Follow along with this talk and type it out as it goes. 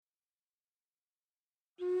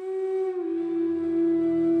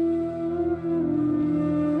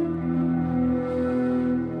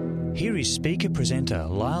is speaker-presenter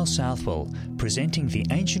Lyle Southwell presenting the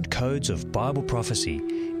ancient codes of Bible prophecy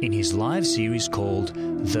in his live series called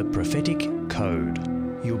The Prophetic Code.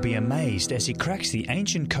 You'll be amazed as he cracks the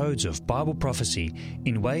ancient codes of Bible prophecy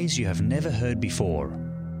in ways you have never heard before.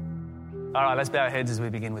 All right, let's bow our heads as we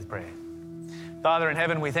begin with prayer. Father in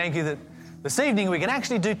heaven, we thank you that this evening we can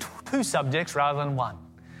actually do two subjects rather than one.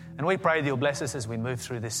 And we pray that you'll bless us as we move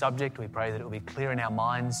through this subject. We pray that it will be clear in our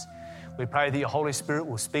minds. We pray that your Holy Spirit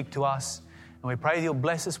will speak to us. And we pray that you'll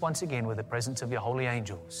bless us once again with the presence of your holy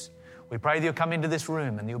angels. We pray that you'll come into this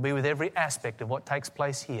room and you'll be with every aspect of what takes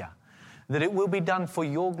place here. That it will be done for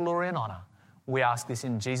your glory and honour. We ask this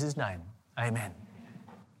in Jesus' name. Amen.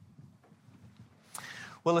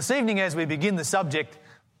 Well, this evening as we begin the subject,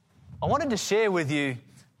 I wanted to share with you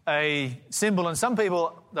a symbol, and some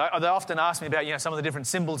people, they often ask me about, some of the different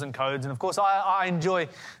symbols and codes, and of course I enjoy,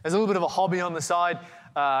 there's a little bit of a hobby on the side,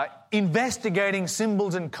 investigating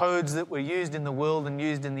symbols and codes that were used in the world and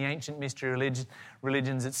used in the ancient mystery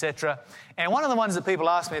religions, etc. And one of the ones that people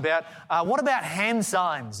ask me about, what about hand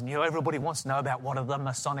signs? And everybody wants to know about what are the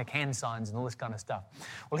Masonic hand signs and all this kind of stuff.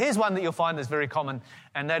 Well, here's one that you'll find that's very common,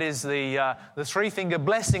 and that is the three-finger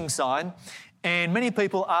blessing sign. And many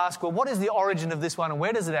people ask, well, what is the origin of this one and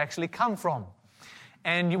where does it actually come from?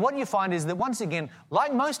 And what you find is that, once again,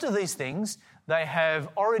 like most of these things, they have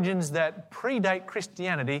origins that predate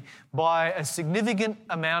Christianity by a significant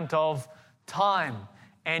amount of time.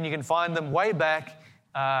 And you can find them way back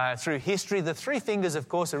through history. The three fingers, of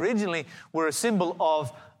course, originally were a symbol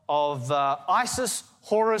of Isis,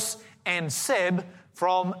 Horus, and Seb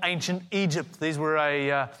from ancient Egypt. These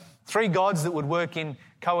were three gods that would work in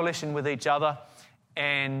coalition with each other,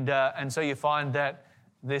 and so you find that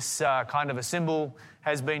this kind of a symbol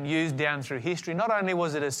has been used down through history. Not only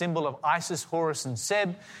was it a symbol of Isis, Horus, and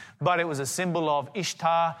Seb, but it was a symbol of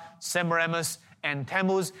Ishtar, Semiramis, and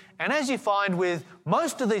Tammuz. And as you find with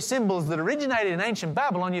most of these symbols that originated in ancient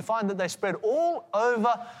Babylon, you find that they spread all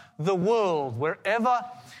over the world, wherever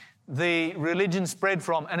the religion spread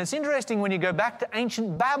from. And it's interesting when you go back to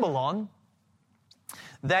ancient Babylon,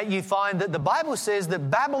 that you find that the Bible says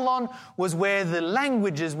that Babylon was where the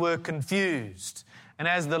languages were confused. And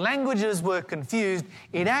as the languages were confused,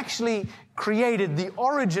 it actually created the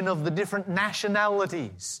origin of the different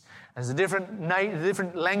nationalities. As the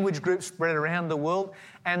different language groups spread around the world,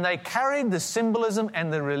 and they carried the symbolism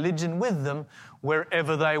and the religion with them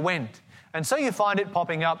wherever they went. And so you find it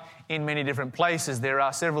popping up in many different places. There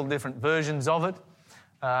are several different versions of it,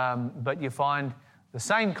 but you find the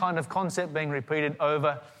same kind of concept being repeated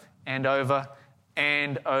over and over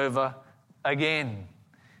and over again.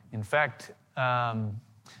 In fact,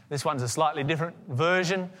 this one's a slightly different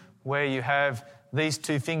version where you have these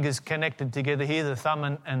two fingers connected together here, the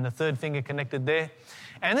thumb and the third finger connected there.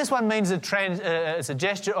 And this one means it's a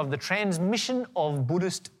gesture of the transmission of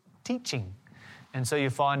Buddhist teaching. And so you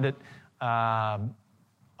find it a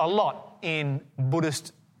lot in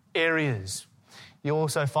Buddhist areas. You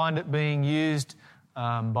also find it being used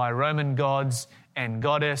by Roman gods and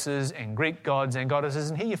goddesses and Greek gods and goddesses.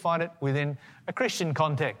 And here you find it within a Christian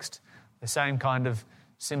context, the same kind of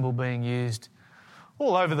symbol being used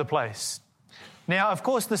all over the place. Now, of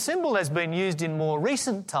course, the symbol has been used in more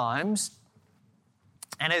recent times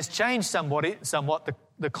and has changed somewhat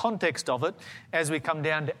the context of it as we come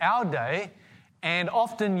down to our day. And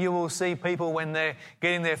often you will see people when they're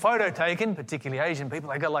getting their photo taken, particularly Asian people,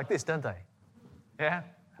 they go like this, don't they? Yeah?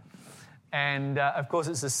 And, of course,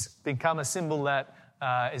 it's become a symbol that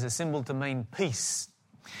is a symbol to mean peace.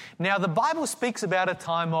 Now, the Bible speaks about a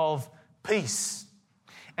time of peace.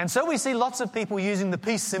 And so we see lots of people using the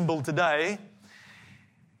peace symbol today.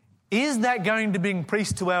 Is that going to bring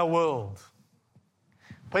peace to our world?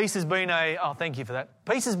 Peace has been thank you for that.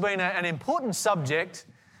 Peace has been an important subject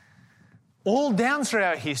all down through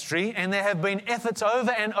our history, and there have been efforts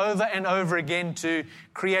over and over and over again to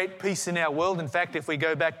create peace in our world. In fact, if we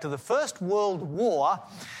go back to the First World War,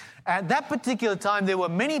 at that particular time, there were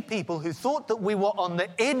many people who thought that we were on the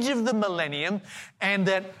edge of the millennium, and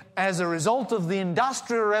that as a result of the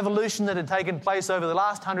Industrial Revolution that had taken place over the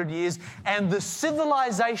last 100 years and the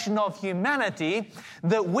civilization of humanity,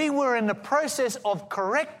 that we were in the process of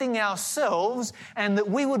correcting ourselves and that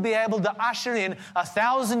we would be able to usher in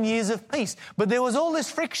 1,000 years of peace. But there was all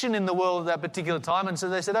this friction in the world at that particular time, and so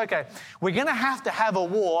they said, okay, we're going to have a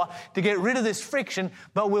war to get rid of this friction,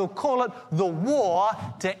 but we'll call it the war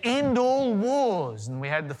to end all wars. And we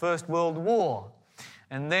had the First World War.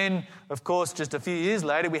 And then, of course, just a few years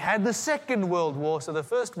later, we had the Second World War. So the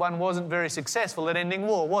first one wasn't very successful at ending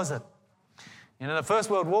war, was it? The First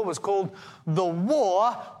World War was called the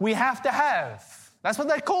war we have to have. That's what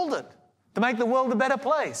they called it, to make the world a better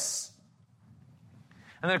place.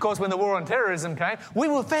 And then, of course, when the war on terrorism came, we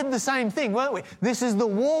were fed the same thing, weren't we? This is the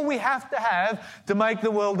war we have to make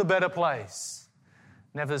the world a better place.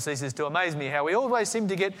 Never ceases to amaze me how we always seem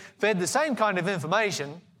to get fed the same kind of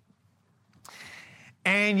information,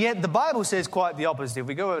 and yet the Bible says quite the opposite. If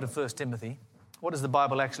we go over to 1 Timothy, what does the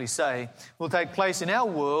Bible actually say will take place in our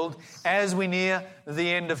world as we near the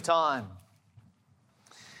end of time?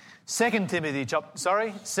 2 Timothy chapter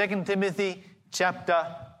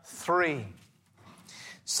 3.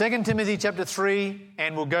 2 Timothy chapter 3,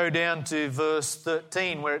 and we'll go down to verse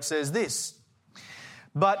 13 where it says this.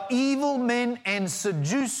 But evil men and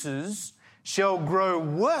seducers shall grow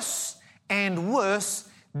worse and worse,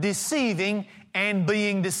 deceiving and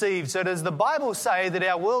being deceived. So does the Bible say that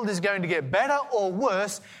our world is going to get better or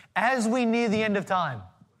worse as we near the end of time?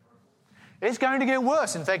 It's going to get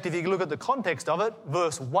worse. In fact, if you look at the context of it,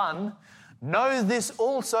 verse 1, know this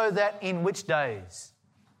also that in which days?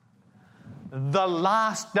 The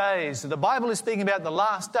last days. So the Bible is speaking about the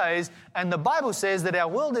last days, and the Bible says that our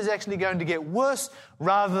world is actually going to get worse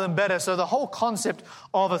rather than better. So the whole concept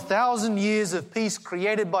of 1,000 years of peace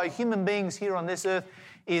created by human beings here on this earth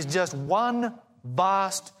is just one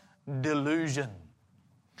vast delusion.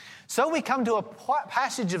 So we come to a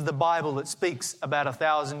passage of the Bible that speaks about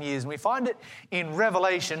 1,000 years, and we find it in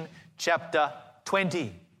Revelation chapter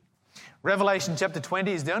 20. Revelation chapter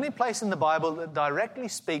 20 is the only place in the Bible that directly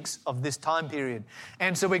speaks of this time period.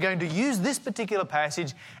 And so we're going to use this particular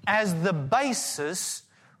passage as the basis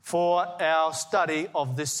for our study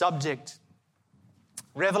of this subject.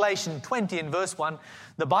 Revelation 20 in verse 1,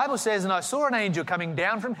 the Bible says, "And I saw an angel coming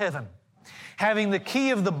down from heaven, having the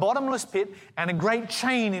key of the bottomless pit and a great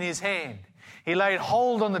chain in his hand. He laid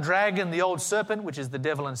hold on the dragon, the old serpent, which is the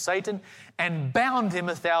devil and Satan, and bound him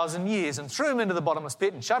 1,000 years, and threw him into the bottomless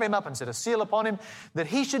pit, and shut him up, and set a seal upon him, that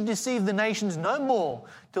he should deceive the nations no more,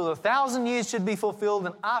 till 1,000 years should be fulfilled,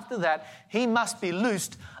 and after that he must be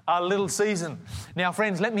loosed a little season." Now,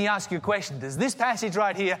 friends, let me ask you a question. Does this passage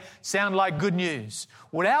right here sound like good news?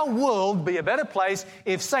 Would our world be a better place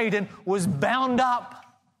if Satan was bound up?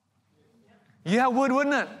 Yeah, it would,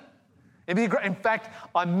 wouldn't it? It'd be great. In fact,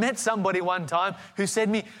 I met somebody one time who said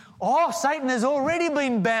to me, "Oh, Satan has already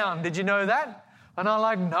been bound. Did you know that?" And I'm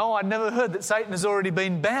like, "No, I'd never heard that Satan has already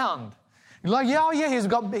been bound." You're like, "Yeah, oh yeah,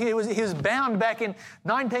 he was bound back in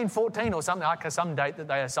 1914 or something, like some date that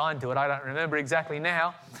they assigned to it. I don't remember exactly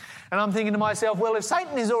now." And I'm thinking to myself, well, if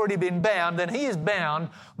Satan has already been bound, then he is bound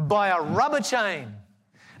by a rubber chain.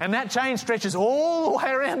 And that chain stretches all the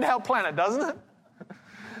way around our planet, doesn't it?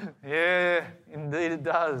 Yeah, indeed it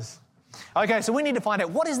does. Okay, so we need to find out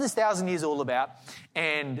what is this 1,000 years all about,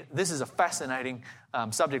 and this is a fascinating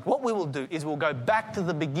subject. What we will do is we'll go back to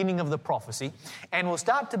the beginning of the prophecy, and we'll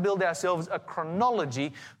start to build ourselves a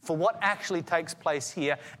chronology for what actually takes place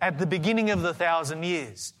here at the beginning of the 1,000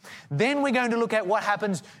 years. Then we're going to look at what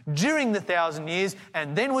happens during the 1,000 years,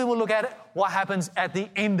 and then we will look at what happens at the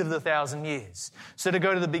end of the 1,000 years. So to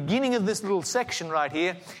go to the beginning of this little section right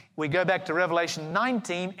here, we go back to Revelation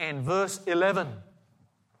 19 and verse 11.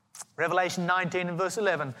 Revelation 19 and verse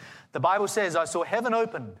 11, the Bible says, "I saw heaven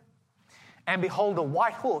opened, and behold a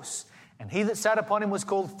white horse, and he that sat upon him was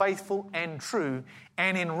called Faithful and True,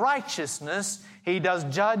 and in righteousness he does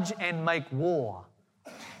judge and make war.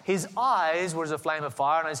 His eyes were as a flame of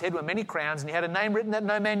fire, and his head were many crowns, and he had a name written that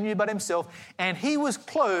no man knew but himself, and he was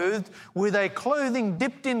clothed with a clothing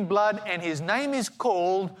dipped in blood, and his name is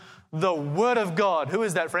called the Word of God." Who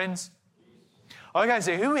is that, friends? Okay,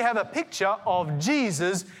 so here we have a picture of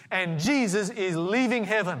Jesus, and Jesus is leaving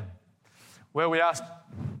heaven. Where we ask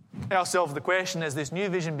ourselves the question as this new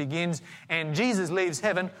vision begins, and Jesus leaves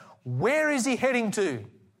heaven, where is he heading to?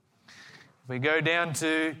 If we go down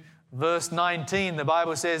to verse 19, the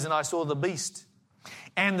Bible says, "And I saw the beast,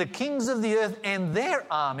 and the kings of the earth and their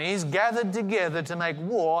armies gathered together to make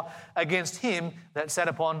war against him that sat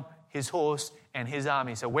upon his horse and his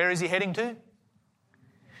army." So where is he heading to?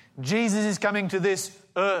 Jesus is coming to this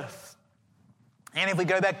earth. And if we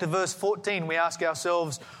go back to verse 14, we ask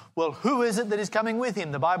ourselves, well, who is it that is coming with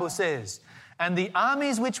him? The Bible says, "And the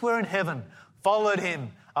armies which were in heaven followed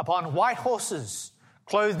him upon white horses,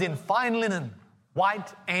 clothed in fine linen,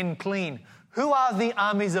 white and clean." Who are the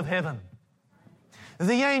armies of heaven?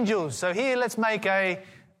 The angels. So here let's make a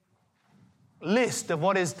list of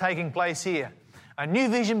what is taking place here. A new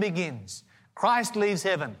vision begins. Christ leaves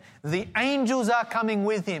heaven. The angels are coming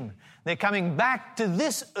with him. They're coming back to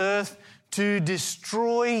this earth to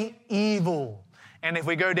destroy evil. And if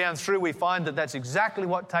we go down through, we find that that's exactly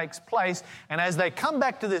what takes place. And as they come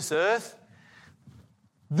back to this earth,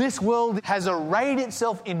 this world has arrayed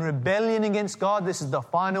itself in rebellion against God. This is the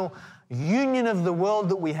final, union of the world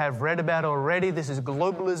that we have read about already. This is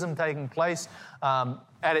globalism taking place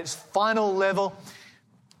at its final level,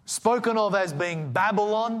 spoken of as being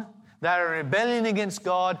Babylon. They are in rebellion against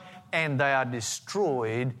God, and they are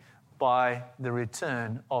destroyed by the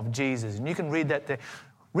return of Jesus. And you can read that there.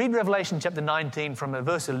 Read Revelation chapter 19 from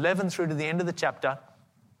verse 11 through to the end of the chapter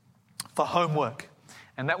for homework.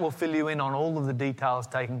 And that will fill you in on all of the details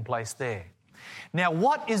taking place there. Now,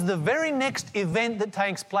 what is the very next event that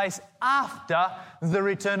takes place after the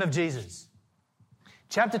return of Jesus?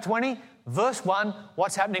 Chapter 20, verse 1,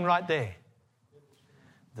 what's happening right there?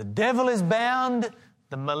 The devil is bound,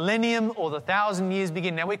 the millennium or the 1,000 years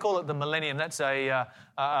begin. Now, we call it the millennium. That's a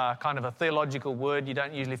kind of a theological word. You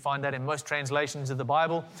don't usually find that in most translations of the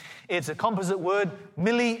Bible. It's a composite word,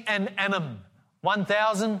 milli and annum,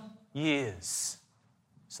 1,000 years.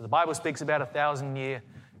 So the Bible speaks about a 1,000-year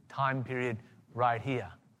time period right here.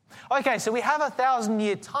 Okay, so we have a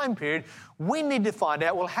 1,000-year time period. We need to find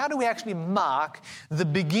out, well, how do we actually mark the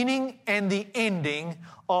beginning and the ending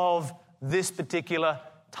of this particular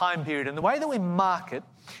time period? And the way that we mark it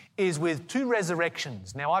is with two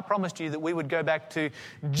resurrections. Now, I promised you that we would go back to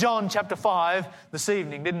John chapter 5 this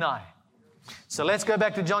evening, didn't I? So let's go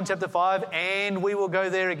back to John chapter 5, and we will go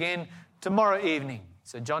there again tomorrow evening.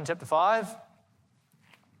 So John chapter 5.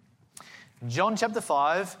 John chapter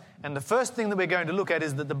 5, and the first thing that we're going to look at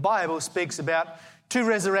is that the Bible speaks about two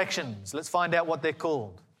resurrections. Let's find out what they're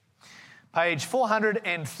called. Page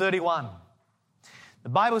 431. The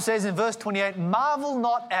Bible says in verse 28, "Marvel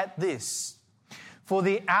not at this, for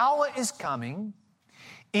the hour is coming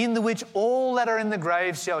in the which all that are in the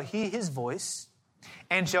grave shall hear his voice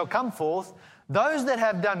and shall come forth, those that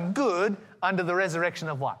have done good under the resurrection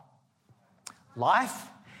of what? Life.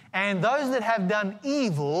 And those that have done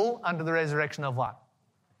evil under the resurrection of what?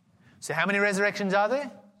 So how many resurrections are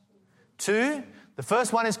there? Two. The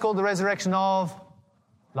first one is called the resurrection of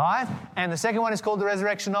life, and the second one is called the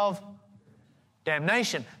resurrection of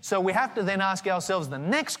damnation. So we have to then ask ourselves the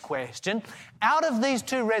next question, out of these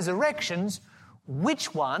two resurrections,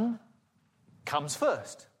 which one comes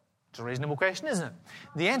first? It's a reasonable question, isn't it?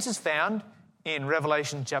 The answer is found in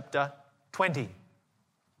Revelation chapter 20.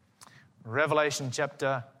 Revelation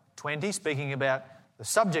chapter 20, speaking about the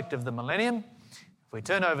subject of the millennium. If we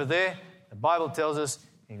turn over there, the Bible tells us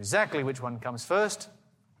exactly which one comes first.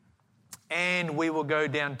 And we will go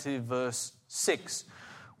down to verse 6,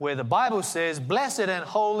 where the Bible says, "Blessed and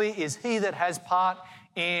holy is he that has part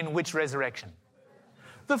in which resurrection?"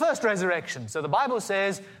 The first resurrection. So the Bible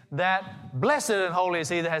says that blessed and holy is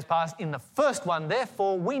he that has part in the first one.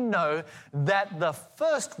 Therefore, we know that the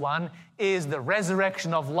first one is the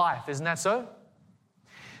resurrection of life. Isn't that so?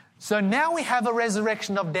 So now we have a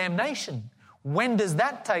resurrection of damnation. When does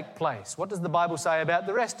that take place? What does the Bible say about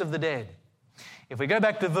the rest of the dead? If we go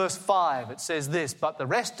back to verse 5, it says this, "But the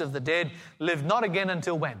rest of the dead live not again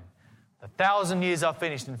until when? The 1,000 years are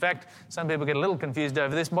finished." In fact, some people get a little confused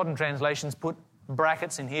over this. Modern translations put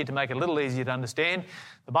brackets in here to make it a little easier to understand.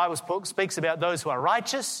 The Bible speaks about those who are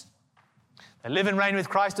righteous. They live and reign with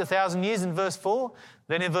Christ 1,000 years in verse 4.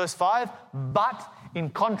 Then in verse 5, "But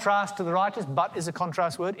in contrast to the righteous," but is a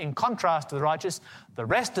contrast word, "in contrast to the righteous, the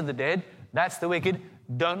rest of the dead," that's the wicked,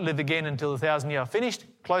 "don't live again until the 1,000 years are finished."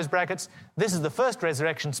 Close brackets. This is the first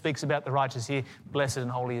resurrection, speaks about the righteous here. Blessed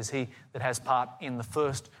and holy is he that has part in the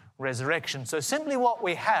first resurrection. So simply what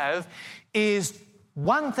we have is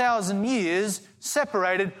 1,000 years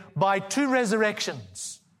separated by two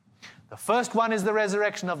resurrections. The first one is the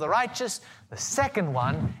resurrection of the righteous. The second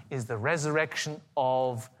one is the resurrection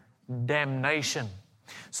of damnation.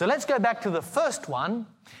 So let's go back to the first one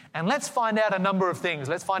and let's find out a number of things.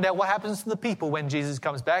 Let's find out what happens to the people when Jesus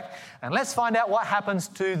comes back, and let's find out what happens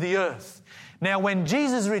to the earth. Now, when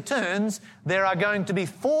Jesus returns, there are going to be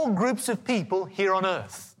 4 groups of people here on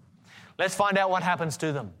earth. Let's find out what happens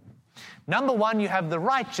to them. Number 1, you have the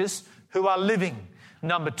righteous who are living.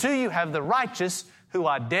 Number 2, you have the righteous who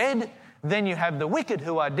are dead. Then you have the wicked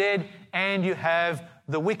who are dead, and you have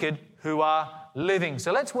the wicked who are living.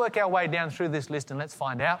 So let's work our way down through this list and let's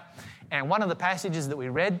find out. And one of the passages that we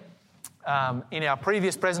read in our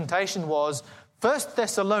previous presentation was 1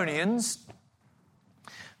 Thessalonians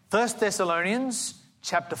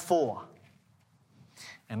chapter 4.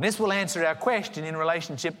 And this will answer our question in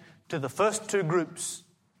relationship to the first two groups.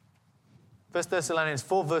 1 Thessalonians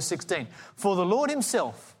 4 verse 16. "For the Lord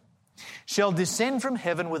himself shall descend from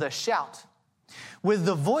heaven with a shout, with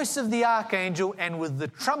the voice of the archangel, and with the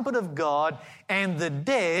trumpet of God, and the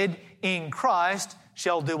dead in Christ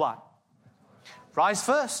shall do what? Rise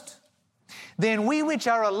first. Then we which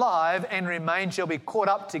are alive and remain shall be caught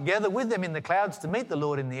up together with them in the clouds to meet the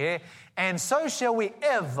Lord in the air, and so shall we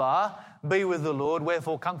ever be with the Lord.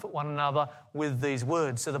 Wherefore comfort one another with these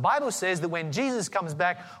words. So the Bible says that when Jesus comes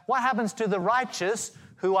back, what happens to the righteous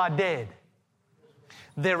who are dead?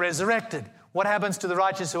 They're resurrected. What happens to the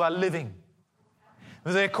righteous who are living?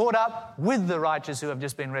 They're caught up with the righteous who have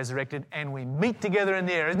just been resurrected, and we meet together in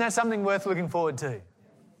the air. Isn't that something worth looking forward to?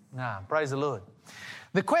 Praise the Lord.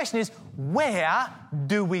 The question is, where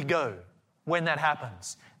do we go when that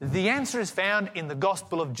happens? The answer is found in the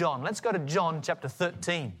Gospel of John. Let's go to John chapter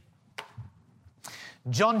 13.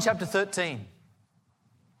 John chapter 13.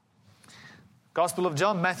 Gospel of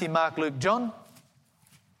John, Matthew, Mark, Luke, John.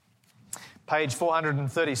 Page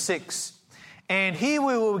 436. And here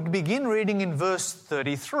we will begin reading in verse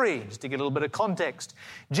 33, just to get a little bit of context.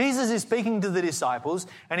 Jesus is speaking to the disciples,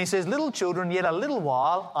 and he says, "Little children, yet a little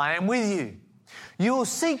while I am with you. You will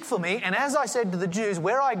seek for me, and as I said to the Jews,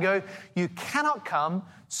 where I go, you cannot come,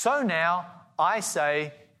 so now I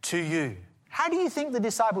say to you." How do you think the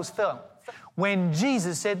disciples felt when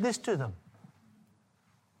Jesus said this to them?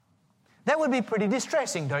 That would be pretty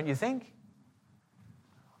distressing, don't you think?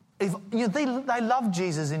 They love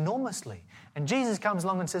Jesus enormously. And Jesus comes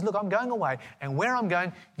along and says, "Look, I'm going away, and where I'm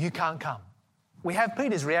going, you can't come." We have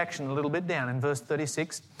Peter's reaction a little bit down in verse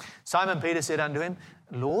 36. Simon Peter said unto him,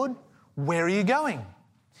 "Lord, where are you going?"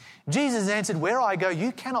 Jesus answered, "Where I go,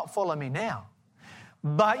 you cannot follow me now,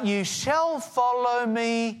 but you shall follow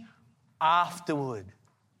me afterward."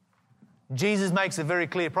 Jesus makes a very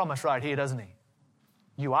clear promise right here, doesn't he?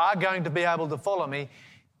 You are going to be able to follow me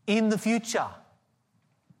in the future.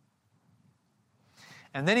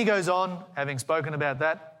 And then he goes on, having spoken about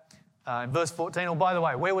that, in verse 14. Oh, by the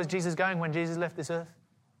way, where was Jesus going when Jesus left this earth?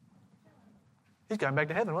 He's going back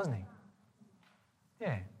to heaven, wasn't he?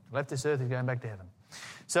 Yeah, left this earth, he's going back to heaven.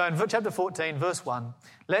 So in chapter 14, verse 1,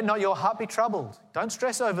 "Let not your heart be troubled." Don't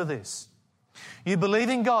stress over this. "You believe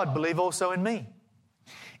in God, believe also in me.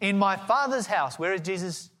 In my Father's house," where is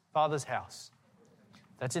Jesus' Father's house?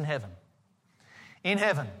 That's in heaven. "In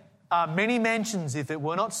heaven are many mansions. If it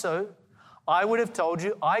were not so, I would have told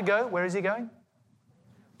you, I go," where is he going?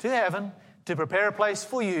 "To heaven, to prepare a place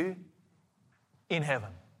for you in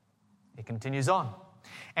heaven." He continues on.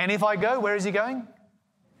 "And if I go," where is he going?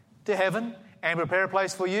 "To heaven, and prepare a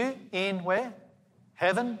place for you in" where?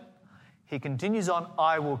 "Heaven." He continues on,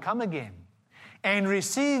 "I will come again and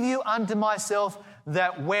receive you unto myself,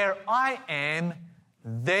 that where I am,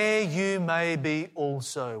 there you may be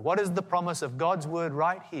also." What is the promise of God's word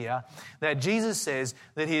right here that Jesus says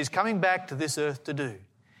that he is coming back to this earth to do?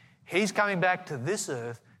 He's coming back to this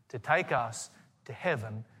earth to take us to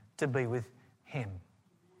heaven to be with him.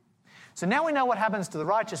 So now we know what happens to the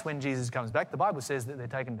righteous when Jesus comes back. The Bible says that they're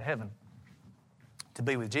taken to heaven to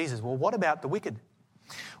be with Jesus. Well, what about the wicked?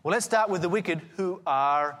 Well, let's start with the wicked who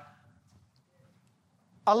are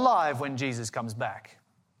alive when Jesus comes back.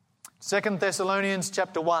 2 Thessalonians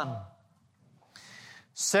chapter 1.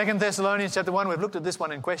 2 Thessalonians chapter 1, we've looked at this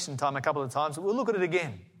one in question time a couple of times, but we'll look at it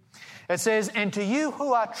again. It says, "And to you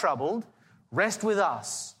who are troubled, rest with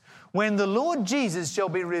us, when the Lord Jesus shall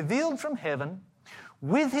be revealed from heaven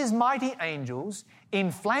with his mighty angels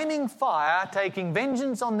in flaming fire, taking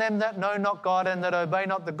vengeance on them that know not God and that obey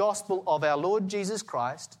not the gospel of our Lord Jesus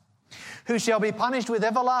Christ, who shall be punished with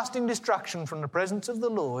everlasting destruction from the presence of the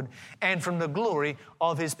Lord and from the glory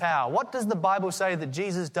of his power." What does the Bible say that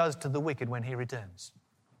Jesus does to the wicked when he returns?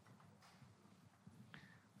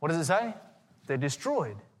 What does it say? They're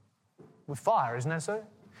destroyed with fire, isn't that so?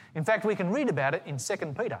 In fact, we can read about it in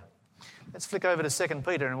 2 Peter. Let's flick over to 2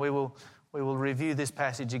 Peter and we will review this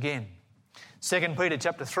passage again. 2 Peter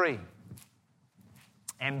chapter 3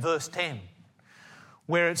 and verse 10,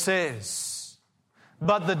 where it says,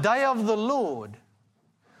 "But the day of the Lord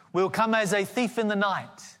will come as a thief in the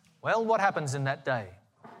night." Well, what happens in that day?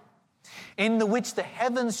 "In the which the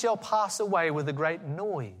heavens shall pass away with a great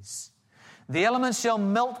noise. The elements shall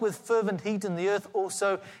melt with fervent heat, and the earth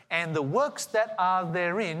also, and the works that are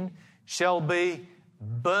therein shall be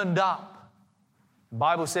burned up." The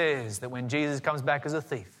Bible says that when Jesus comes back as a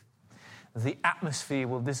thief, the atmosphere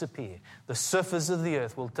will disappear. The surface of the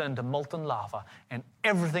earth will turn to molten lava, and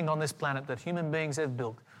everything on this planet that human beings have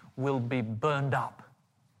built will be burned up.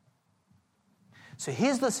 So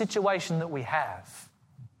here's the situation that we have.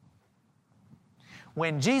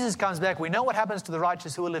 When Jesus comes back, we know what happens to the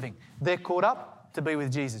righteous who are living. They're caught up to be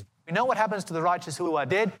with Jesus. We know what happens to the righteous who are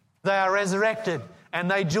dead. They are resurrected, and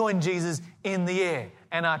they join Jesus in the air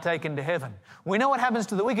and are taken to heaven. We know what happens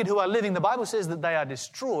to the wicked who are living. The Bible says that they are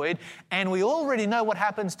destroyed, and we already know what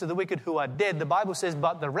happens to the wicked who are dead. The Bible says,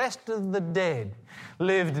 but the rest of the dead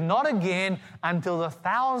lived not again until the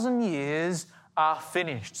 1,000 years are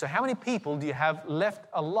finished. So how many people do you have left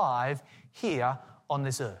alive here on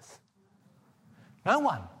this earth? No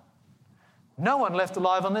one. No one left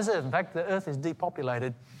alive on this earth. In fact, the earth is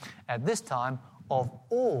depopulated at this time of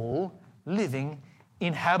all living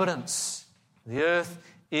inhabitants. The earth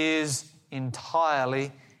is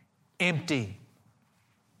entirely empty.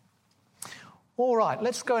 All right,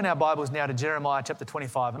 let's go in our Bibles now to Jeremiah chapter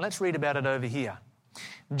 25, and let's read about it over here.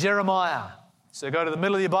 Jeremiah. So go to the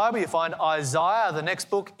middle of your Bible, you find Isaiah. The next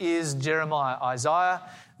book is Jeremiah. Isaiah,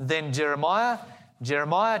 then Jeremiah.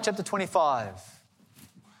 Jeremiah chapter 25.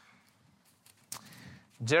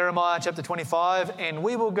 Jeremiah chapter 25, and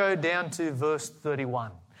we will go down to verse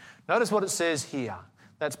 31. Notice what it says here.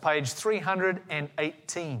 That's page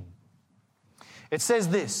 318. It says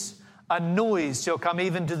this, a noise shall come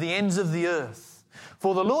even to the ends of the earth.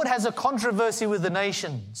 For the Lord has a controversy with the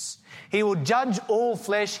nations. He will judge all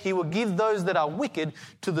flesh. He will give those that are wicked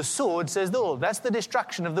to the sword, says the Lord. That's the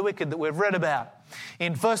destruction of the wicked that we've read about.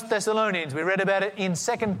 In 1 Thessalonians, we read about it. In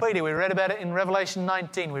 2 Peter, we read about it. In Revelation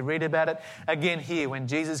 19, we read about it again here. When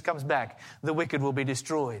Jesus comes back, the wicked will be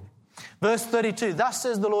destroyed. Verse 32, thus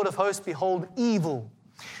says the Lord of hosts, behold, evil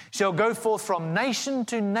shall go forth from nation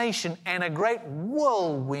to nation, and a great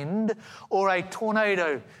whirlwind or a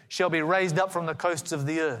tornado shall be raised up from the coasts of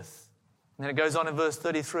the earth. And then it goes on in verse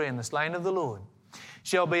 33, and the slain of the Lord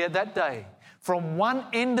shall be at that day from one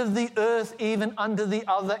end of the earth even unto the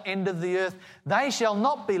other end of the earth. They shall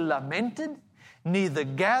not be lamented, neither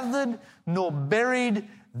gathered nor buried.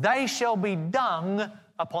 They shall be dung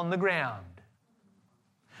upon the ground.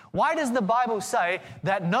 Why does the Bible say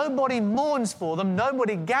that nobody mourns for them,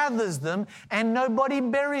 nobody gathers them, and nobody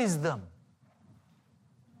buries them?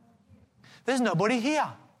 There's nobody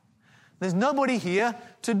here. There's nobody here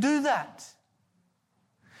to do that.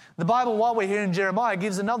 The Bible, while we're here in Jeremiah,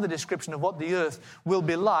 gives another description of what the earth will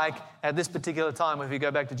be like at this particular time. If you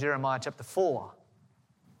go back to Jeremiah chapter 4.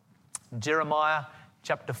 Jeremiah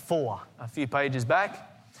chapter 4, a few pages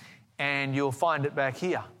back, and you'll find it back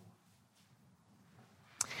here.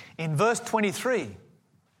 In verse 23, he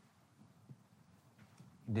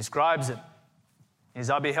describes it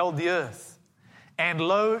as I beheld the earth, and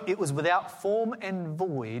lo, it was without form and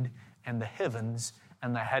void, and the heavens,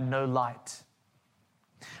 and they had no light.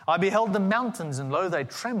 I beheld the mountains, and lo, they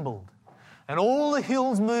trembled, and all the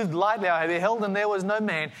hills moved lightly. I beheld, and there was no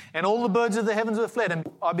man, and all the birds of the heavens were fled. And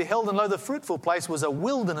I beheld, and lo, the fruitful place was a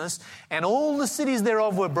wilderness, and all the cities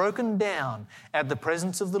thereof were broken down at the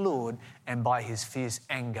presence of the Lord and by his fierce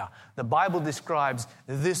anger. The Bible describes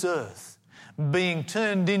this earth being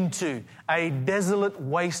turned into a desolate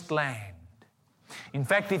wasteland. In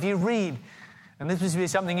fact, if you read, and this must be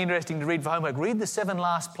something interesting to read for homework, read the 7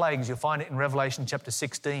 last plagues. You'll find it in Revelation chapter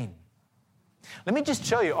 16. Let me just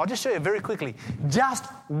show you, I'll just show you very quickly, just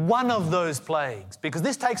one of those plagues, because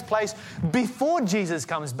this takes place before Jesus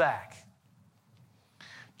comes back.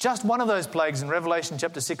 Just one of those plagues in Revelation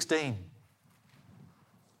chapter 16.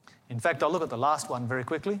 In fact, I'll look at the last one very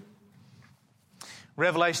quickly.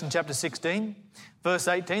 Revelation chapter 16, verse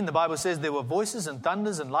 18, the Bible says, there were voices and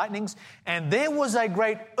thunders and lightnings, and there was a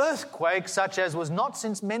great earthquake, such as was not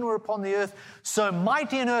since men were upon the earth, so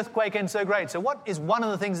mighty an earthquake and so great. So what is one of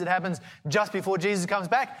the things that happens just before Jesus comes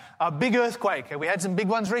back? A big earthquake. Have we had some big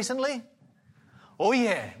ones recently? Oh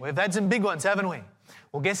yeah, we've had some big ones, haven't we?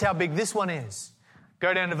 Well, guess how big this one is?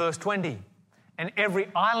 Go down to verse 20. And every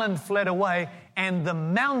island fled away, and the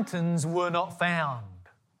mountains were not found.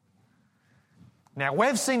 Now,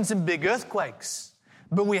 we've seen some big earthquakes,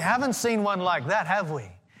 but we haven't seen one like that, have we?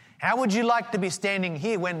 How would you like to be standing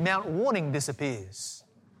here when Mount Warning disappears?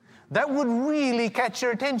 That would really catch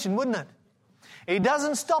your attention, wouldn't it? It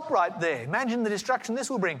doesn't stop right there. Imagine the destruction this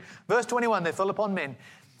will bring. Verse 21, there fell upon men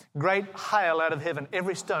great hail out of heaven,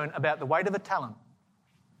 every stone about the weight of a talent.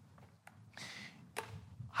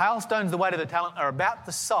 Hailstones the weight of a talent are about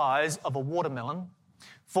the size of a watermelon.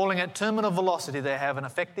 Falling at terminal velocity, they have an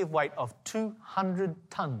effective weight of 200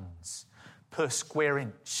 tons per square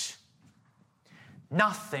inch.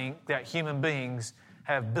 Nothing that human beings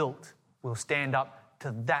have built will stand up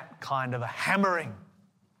to that kind of a hammering.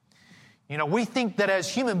 You know, we think that as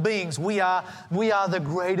human beings, we are the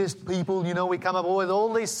greatest people. You know, we come up with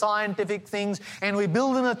all these scientific things and we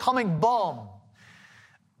build an atomic bomb.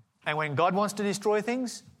 And when God wants to destroy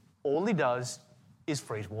things, all he does is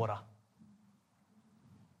freeze water.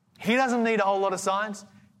 He doesn't need a whole lot of science.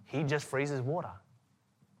 He just freezes water.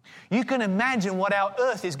 You can imagine what our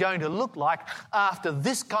earth is going to look like after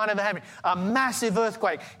this kind of happening. A massive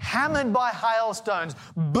earthquake, hammered by hailstones,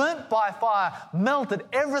 burnt by fire, melted,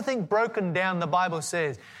 everything broken down, the Bible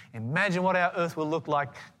says. Imagine what our earth will look like.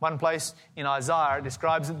 One place in Isaiah, it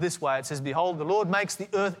describes it this way. It says, "Behold, the Lord makes the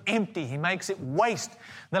earth empty. He makes it waste.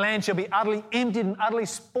 The land shall be utterly emptied and utterly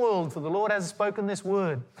spoiled, for the Lord has spoken this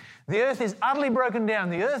word." The earth is utterly broken down.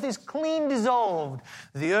 The earth is clean dissolved.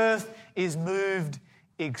 The earth is moved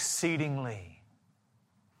exceedingly.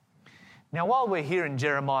 Now, while we're here in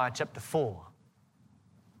Jeremiah chapter 4,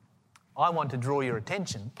 I want to draw your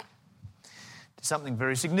attention to something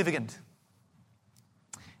very significant.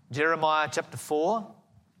 Jeremiah chapter 4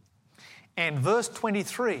 and verse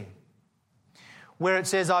 23, where it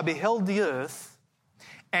says, "I beheld the earth,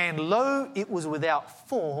 and lo, it was without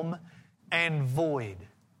form and void."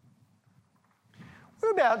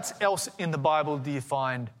 Whereabouts else in the Bible do you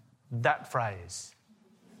find that phrase?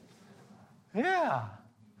 Yeah.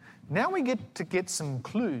 Now we get to get some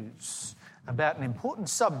clues about an important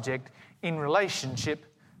subject in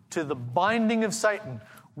relationship to the binding of Satan.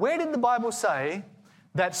 Where did the Bible say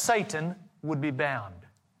that Satan would be bound?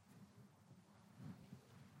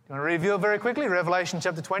 You want to review it very quickly? Revelation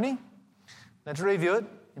chapter 20. Let's review it.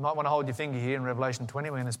 You might want to hold your finger here in Revelation 20.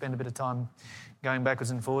 We're going to spend a bit of time going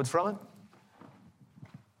backwards and forwards from it.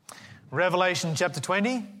 Revelation chapter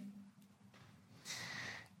 20.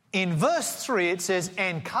 In verse 3 it says,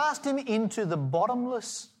 "And cast him into the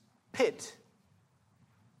bottomless pit."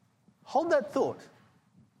 Hold that thought.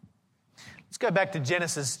 Let's go back to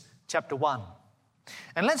Genesis chapter 1.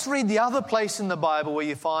 And let's read the other place in the Bible where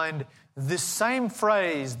you find this same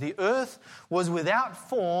phrase, "The earth was without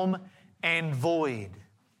form and void."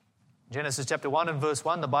 Genesis chapter 1 and verse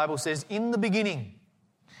 1, the Bible says, "In the beginning,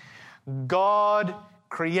 God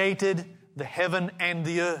created the heaven and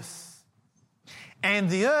the earth. And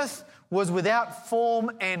the earth was without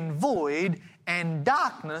form and void, and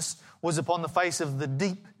darkness was upon the face of the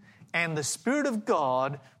deep, and the Spirit of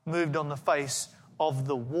God moved on the face of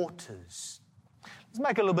the waters." Let's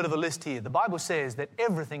make a little bit of a list here. The Bible says that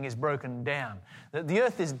everything is broken down, that the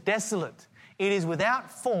earth is desolate. It is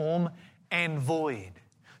without form and void.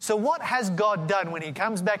 So what has God done when he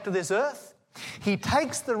comes back to this earth? He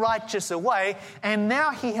takes the righteous away, and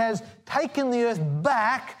now he has taken the earth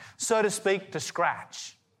back, so to speak, to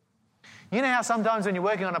scratch. You know how sometimes when you're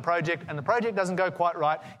working on a project and the project doesn't go quite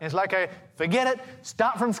right, and it's like, okay, forget it,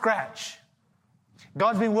 start from scratch.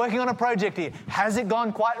 God's been working on a project here. Has it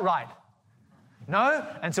gone quite right? No?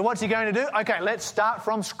 And so what's he going to do? Okay, let's start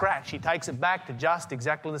from scratch. He takes it back to just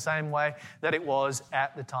exactly the same way that it was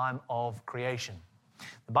at the time of creation.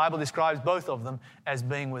 The Bible describes both of them as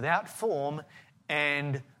being without form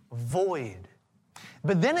and void.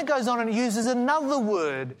 But then it goes on and it uses another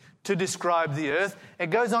word to describe the earth. It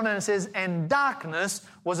goes on and it says, "And darkness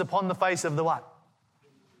was upon the face of the" what?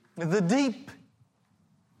 The deep.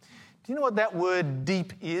 Do you know what that word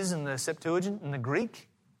deep is in the Septuagint, in the Greek?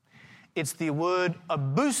 It's the word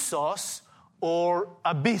abyssos or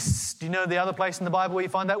abyss. Do you know the other place in the Bible where you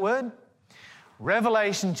find that word?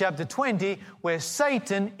 Revelation chapter 20, where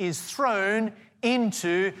Satan is thrown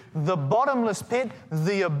into the bottomless pit,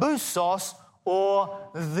 the abyssos or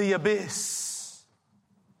the abyss.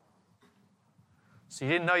 So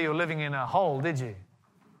you didn't know you were living in a hole, did you?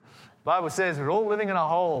 The Bible says we're all living in a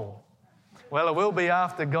hole. Well, it will be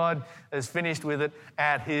after God is finished with it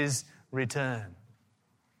at his return.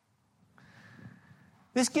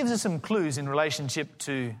 This gives us some clues in relationship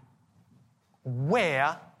to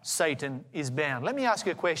where Satan is bound. Let me ask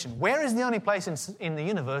you a question. Where is the only place in the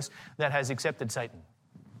universe that has accepted Satan?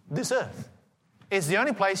 This earth. It's the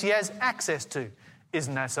only place he has access to.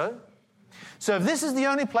 Isn't that so? So if this is the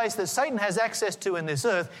only place that Satan has access to in this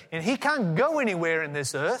earth, and he can't go anywhere in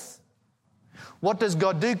this earth, what does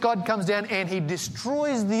God do? God comes down and he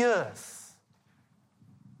destroys the earth.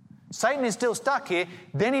 Satan is still stuck here.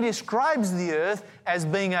 Then he describes the earth as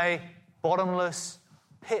being a bottomless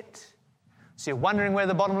pit. So you're wondering where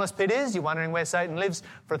the bottomless pit is? You're wondering where Satan lives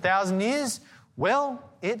for 1,000 years? Well,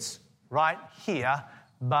 it's right here,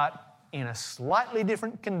 but in a slightly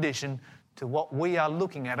different condition to what we are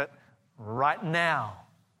looking at it right now.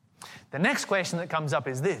 The next question that comes up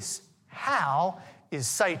is this: how is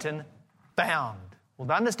Satan bound? Well,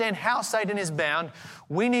 to understand how Satan is bound,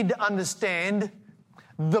 we need to understand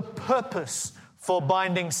the purpose for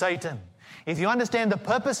binding Satan. If you understand the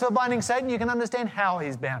purpose for binding Satan, you can understand how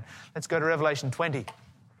he's bound. Let's go to Revelation 20.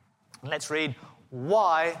 Let's read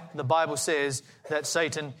why the Bible says that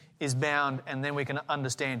Satan is bound, and then we can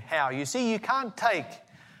understand how. You see, you can't take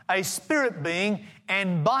a spirit being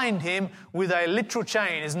and bind him with a literal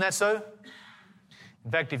chain. Isn't that so? In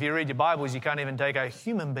fact, if you read your Bibles, you can't even take a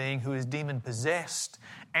human being who is demon-possessed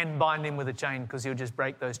and bind him with a chain, because he'll just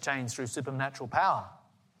break those chains through supernatural power.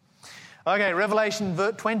 Okay, Revelation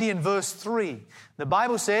 20 and verse 3. The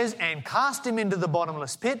Bible says, "And cast him into the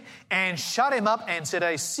bottomless pit, and shut him up, and set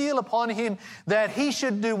a seal upon him, that he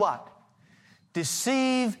should do" what?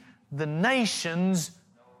 "Deceive the nations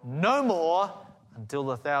no more, until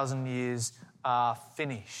the 1,000 years are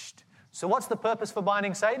finished." So what's the purpose for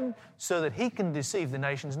binding Satan? So that he can deceive the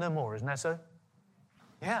nations no more. Isn't that so?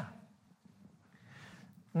 Yeah.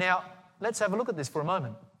 Now, let's have a look at this for a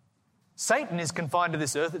moment. Satan is confined to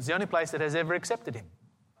this earth. It's the only place that has ever accepted him.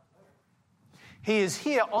 He is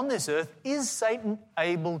here on this earth. Is Satan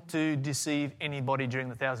able to deceive anybody during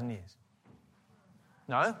the 1,000 years?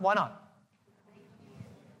 No? Why not?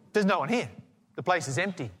 There's no one here. The place is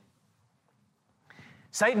empty.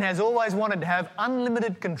 Satan has always wanted to have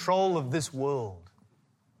unlimited control of this world.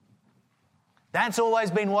 That's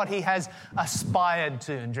always been what he has aspired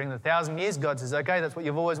to. And during the 1,000 years, God says, "Okay, that's what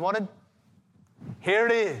you've always wanted. Here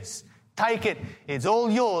it is. Take it. It's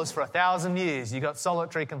all yours for 1,000 years. You got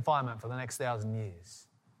solitary confinement for the next 1,000 years."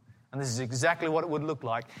 And this is exactly what it would look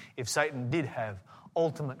like if Satan did have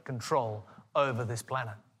ultimate control over this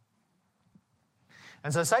planet.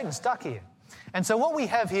 And so Satan's stuck here. And so what we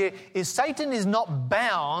have here is Satan is not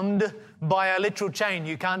bound by a literal chain.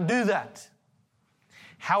 You can't do that.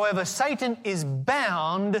 However, Satan is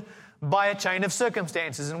bound by a chain of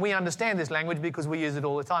circumstances. And we understand this language because we use it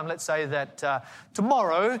all the time. Let's say that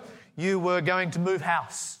tomorrow you were going to move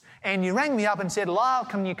house. And you rang me up and said, "Lyle,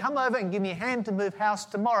 can you come over and give me a hand to move house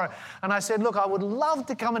tomorrow?" And I said, "Look, I would love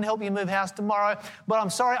to come and help you move house tomorrow, but I'm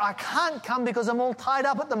sorry, I can't come because I'm all tied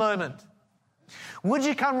up at the moment. Would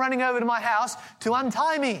you come running over to my house to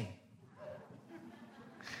untie me?"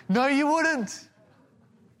 No, you wouldn't.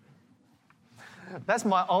 That's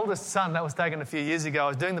my oldest son. That was taken a few years ago. I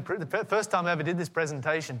was doing the first time I ever did this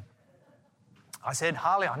presentation. I said,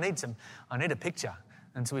 "Harley, I need a picture."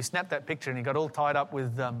 And so we snapped that picture and he got all tied up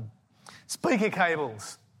with speaker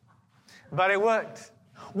cables. But it worked.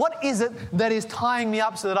 What is it that is tying me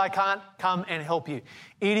up so that I can't come and help you?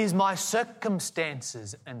 It is my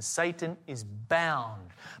circumstances, and Satan is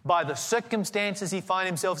bound by the circumstances he finds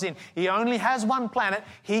himself in. He only has one planet.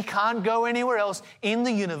 He can't go anywhere else in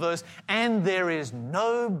the universe, and there is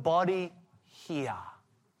nobody here.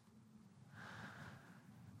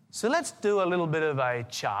 So let's do a little bit of a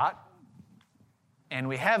chart. And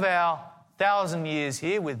we have our 1,000 years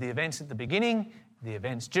here with the events at the beginning, the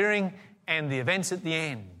events during, and the events at the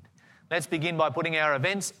end. Let's begin by putting our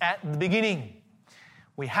events at the beginning.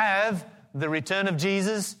 We have the return of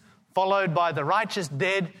Jesus, followed by the righteous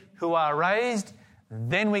dead who are raised.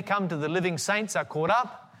 Then we come to the living saints are caught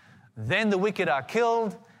up. Then the wicked are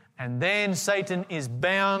killed. And then Satan is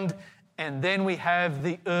bound. And then we have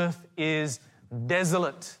the earth is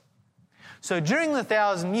desolate. So during the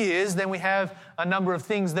 1,000 years, then we have a number of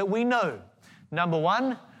things that we know. Number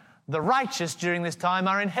one, the righteous during this time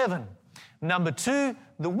are in heaven. Number two,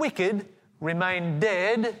 the wicked remain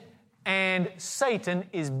dead, and Satan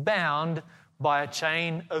is bound by a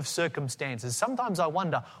chain of circumstances. Sometimes I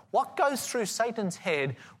wonder, what goes through Satan's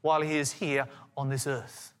head while he is here on this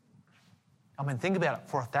earth? I mean, think about it.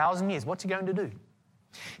 For 1,000 years, what's he going to do?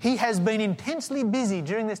 He has been intensely busy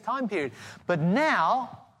during this time period, but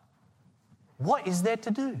now, what is there to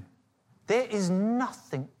do? There is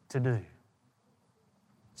nothing to do.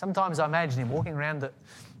 Sometimes I imagine him walking around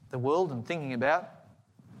the world and thinking about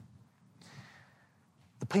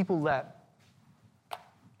the people that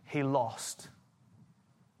he lost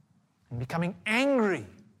and becoming angry.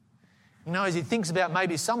 You know, as he thinks about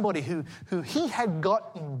maybe somebody who he had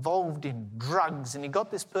got involved in drugs, and he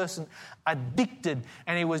got this person addicted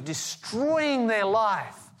and he was destroying their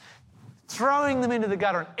life, throwing them into the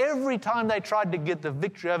gutter, and every time they tried to get the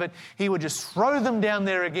victory of it, he would just throw them down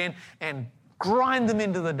there again and grind them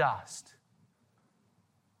into the dust.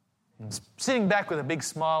 And sitting back with a big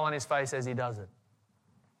smile on his face as he does it.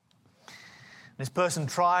 This person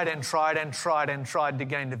tried and tried and tried and tried to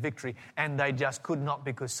gain the victory, and they just could not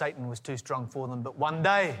because Satan was too strong for them. But one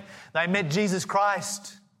day they met Jesus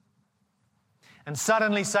Christ, and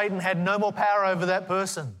suddenly Satan had no more power over that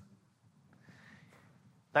person.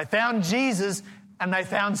 They found Jesus and they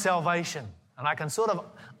found salvation. And I can sort of,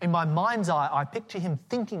 in my mind's eye, I picture him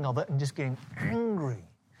thinking of it and just getting angry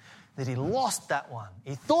that he lost that one.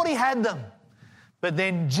 He thought he had them, but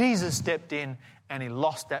then Jesus stepped in and he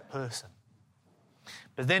lost that person.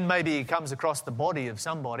 But then maybe he comes across the body of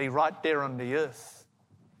somebody right there on the earth,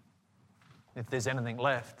 if there's anything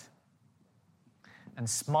left, and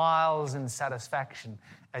smiles in satisfaction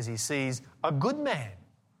as he sees a good man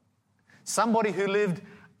somebody who lived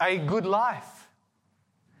a good life.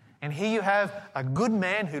 And here you have a good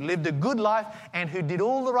man who lived a good life and who did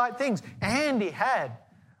all the right things. And he had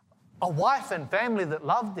a wife and family that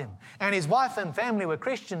loved him. And his wife and family were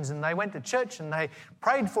Christians, and they went to church and they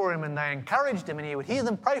prayed for him and they encouraged him, and he would hear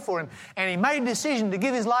them pray for him. And he made a decision to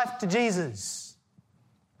give his life to Jesus.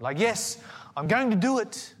 Like, yes, I'm going to do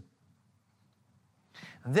it.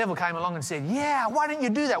 And the devil came along and said, yeah, why don't you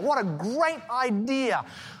do that? What a great idea.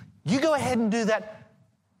 You go ahead and do that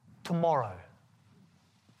tomorrow.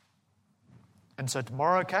 And so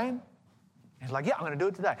tomorrow came. He's like, yeah, I'm going to do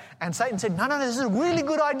it today. And Satan said, no, this is a really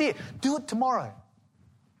good idea. Do it tomorrow.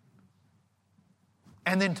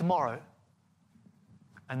 And then tomorrow.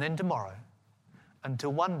 And then tomorrow.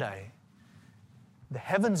 Until one day, the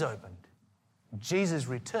heavens opened, Jesus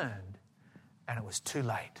returned, and it was too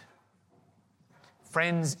late.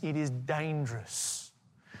 Friends, it is dangerous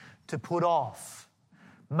to put off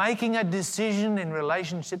making a decision in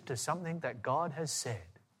relationship to something that God has said.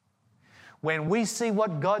 When we see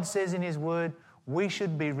what God says in His Word, we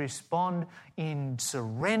should respond in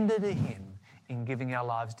surrender to Him in giving our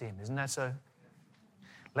lives to Him. Isn't that so?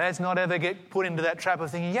 Let's not ever get put into that trap of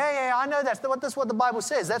thinking, yeah, I know that's what the Bible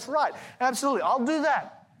says. That's right. Absolutely. I'll do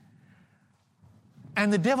that.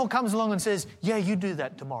 And the devil comes along and says, yeah, you do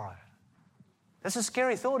that tomorrow. That's a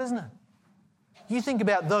scary thought, isn't it? You think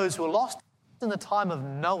about those who were lost in the time of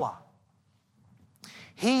Noah.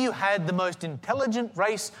 Here you had the most intelligent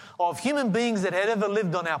race of human beings that had ever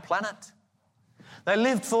lived on our planet. They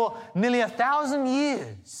lived for nearly 1,000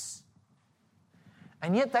 years.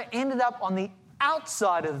 And yet they ended up on the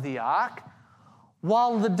outside of the ark,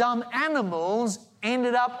 while the dumb animals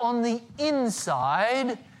ended up on the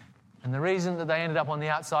inside. And the reason that they ended up on the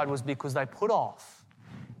outside was because they put off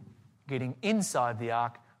getting inside the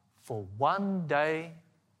ark for one day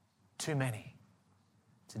too many.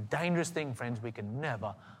 It's a dangerous thing, friends, we can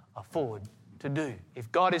never afford to do. If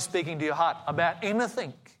God is speaking to your heart about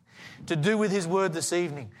anything to do with His Word this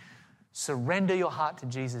evening, surrender your heart to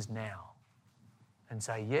Jesus now and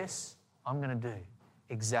say, yes, I'm going to do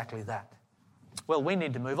exactly that. Well, we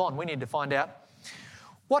need to move on. We need to find out,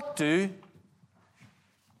 what do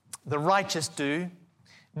the righteous do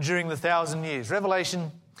during the 1,000 years?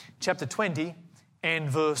 Revelation chapter 20 and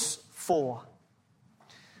verse 4.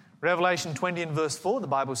 Revelation 20 and verse 4, the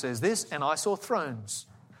Bible says this, and I saw thrones,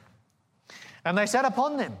 and they sat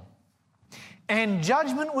upon them, and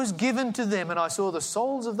judgment was given to them, and I saw the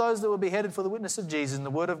souls of those that were beheaded for the witness of Jesus and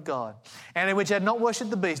the word of God, and which had not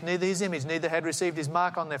worshipped the beast, neither his image, neither had received his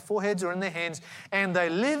mark on their foreheads or in their hands, and they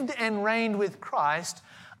lived and reigned with Christ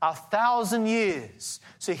 1,000 years.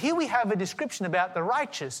 So here we have a description about the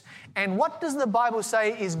righteous, and what does the Bible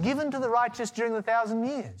say is given to the righteous during the 1,000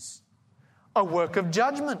 years? A work of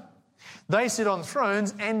judgment. They sit on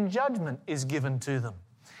thrones and judgment is given to them.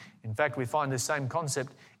 In fact, we find this same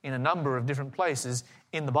concept in a number of different places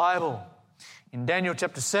in the Bible. In Daniel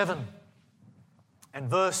chapter 7 and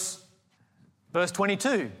verse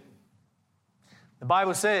 22, the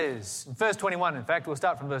Bible says, in verse 21, in fact, we'll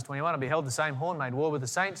start from verse 21, and beheld the same horn, made war with the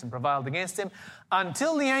saints and prevailed against them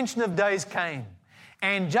until the Ancient of Days came.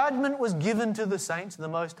 And judgment was given to the saints of the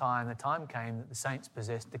Most High, and the time came that the saints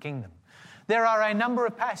possessed the kingdom. There are a number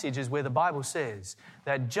of passages where the Bible says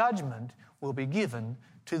that judgment will be given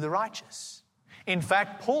to the righteous. In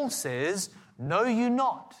fact, Paul says, know you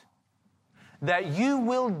not that you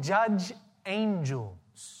will judge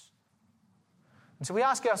angels. And so we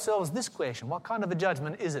ask ourselves this question, what kind of a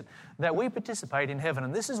judgment is it that we participate in heaven?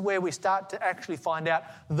 And this is where we start to actually find out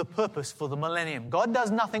the purpose for the millennium. God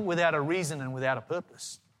does nothing without a reason and without a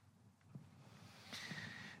purpose.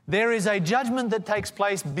 There is a judgment that takes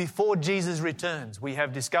place before Jesus returns. We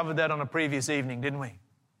have discovered that on a previous evening, didn't we?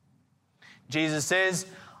 Jesus says,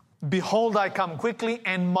 behold, I come quickly,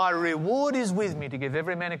 and my reward is with me to give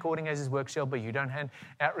every man according as his work shall be. You don't hand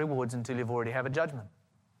out rewards until you've already have a judgment.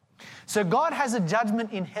 So God has a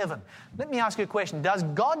judgment in heaven. Let me ask you a question. Does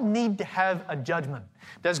God need to have a judgment?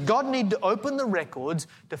 Does God need to open the records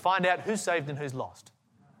to find out who's saved and who's lost?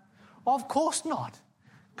 Of course not.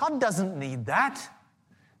 God doesn't need that.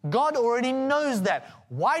 God already knows that.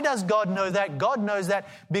 Why does God know that? God knows that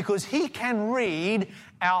because He can read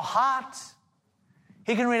our heart.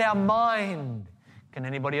 He can read our mind. Can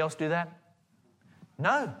anybody else do that?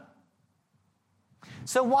 No.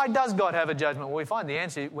 So why does God have a judgment? Well, we find the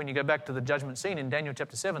answer when you go back to the judgment scene in Daniel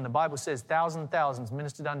chapter 7. The Bible says, thousands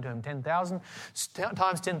ministered unto him, 10,000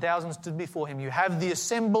 times 10,000 stood before him. You have the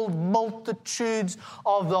assembled multitudes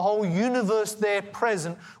of the whole universe there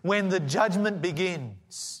present when the judgment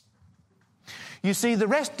begins. You see, the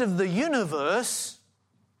rest of the universe,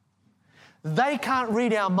 they can't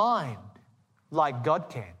read our mind. like God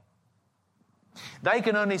can. They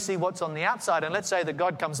can only see what's on the outside. And let's say that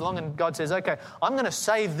God comes along and God says, okay, I'm going to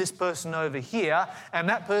save this person over here, and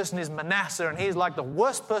that person is Manasseh, and he's like the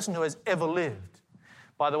worst person who has ever lived.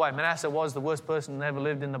 By the way, Manasseh was the worst person that ever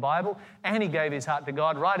lived in the Bible, and he gave his heart to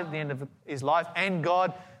God right at the end of his life, and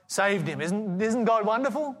God saved him. Isn't God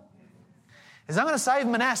wonderful? He says, I'm going to save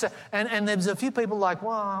Manasseh. And there's a few people like,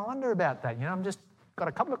 well, I wonder about that. I'm just got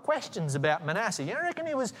a couple of questions about Manasseh. You reckon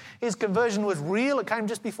his conversion was real? It came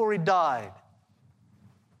just before he died.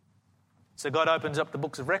 So God opens up the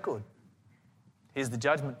books of record. Here's the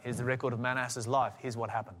judgment. Here's the record of Manasseh's life. Here's what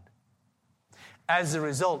happened. As a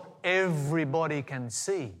result, everybody can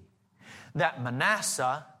see that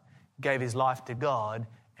Manasseh gave his life to God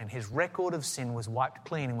and his record of sin was wiped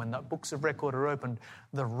clean. And when the books of record are opened,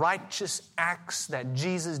 the righteous acts that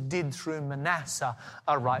Jesus did through Manasseh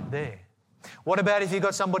are right there. What about if you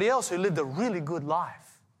got somebody else who lived a really good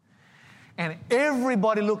life? And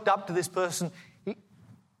everybody looked up to this person.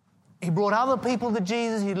 He brought other people to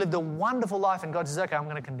Jesus. He lived a wonderful life. And God says, okay, I'm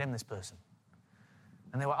going to condemn this person.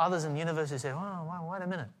 And there were others in the universe who said, oh, wait a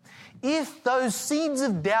minute. If those seeds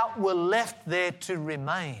of doubt were left there to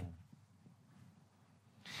remain,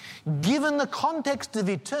 given the context of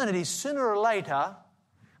eternity, sooner or later,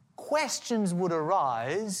 questions would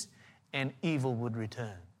arise and evil would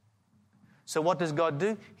return. So what does God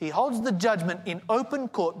do? He holds the judgment in open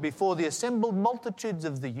court before the assembled multitudes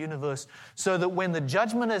of the universe so that when the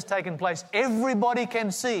judgment has taken place, everybody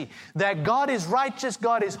can see that God is righteous,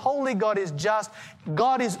 God is holy, God is just,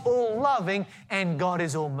 God is all-loving, and God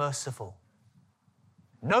is all-merciful.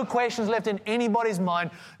 No questions left in anybody's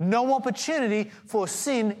mind, no opportunity for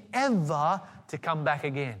sin ever to come back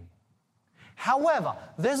again. However,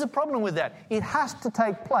 there's a problem with that. It has to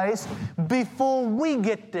take place before we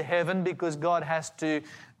get to heaven because God has to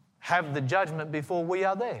have the judgment before we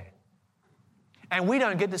are there. And we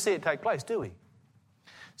don't get to see it take place, do we?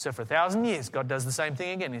 So for 1,000 years, God does the same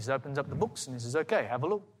thing again. He opens up the books and he says, okay, have a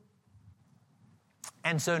look.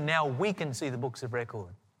 And so now we can see the books of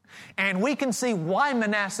record. And we can see why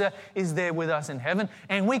Manasseh is there with us in heaven.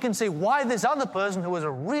 And we can see why this other person who was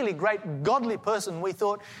a really great godly person we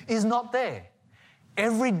thought is not there.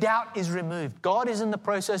 Every doubt is removed. God is in the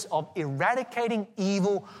process of eradicating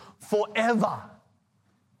evil forever.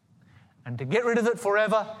 And to get rid of it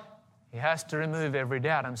forever, He has to remove every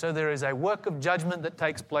doubt. And so there is a work of judgment that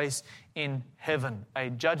takes place in heaven, a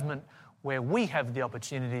judgment where we have the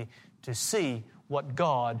opportunity to see what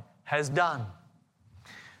God has done.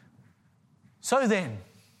 So then,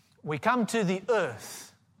 we come to the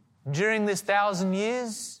earth during this 1,000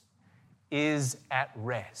 years is at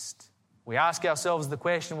rest. We ask ourselves the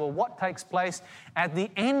question, well, what takes place at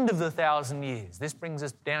the end of the 1,000 years? This brings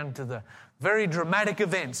us down to the very dramatic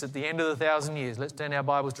events at the end of the 1,000 years. Let's turn our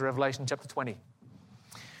Bibles to Revelation chapter 20.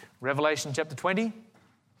 Revelation chapter 20.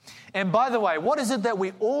 And by the way, what is it that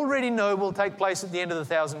we already know will take place at the end of the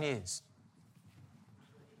 1,000 years?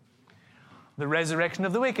 The resurrection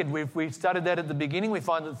of the wicked. We've studied that at the beginning. We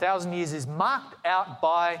find that 1,000 years is marked out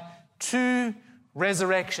by two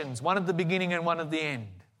resurrections, one at the beginning and one at the end.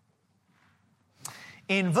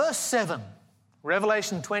 In verse 7,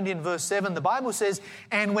 Revelation 20 and verse 7, the Bible says,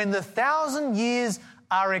 and when the 1,000 years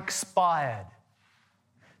are expired,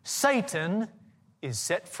 Satan is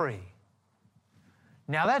set free.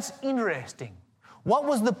 Now that's interesting. What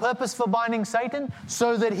was the purpose for binding Satan?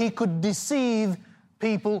 So that he could deceive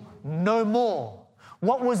people no more.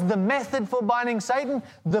 What was the method for binding Satan?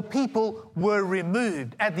 The people were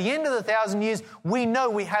removed. At the end of the 1,000 years, we know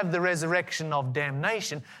we have the resurrection of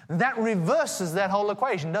damnation. That reverses that whole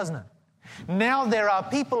equation, doesn't it? Now there are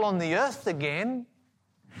people on the earth again,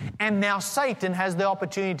 and now Satan has the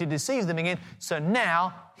opportunity to deceive them again, so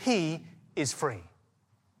now he is free.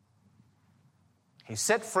 He's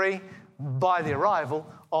set free by the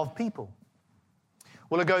arrival of people.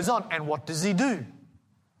 Well, it goes on, and what does he do?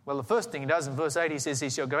 Well, the first thing he does in verse 8, he says, he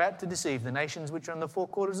shall go out to deceive the nations which are in the four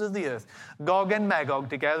quarters of the earth, Gog and Magog,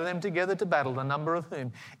 to gather them together to battle, the number of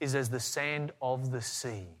whom is as the sand of the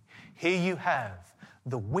sea. Here you have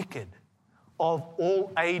the wicked of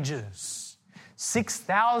all ages.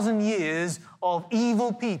 6,000 years of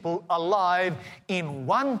evil people alive in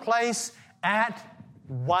one place at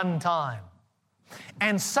one time.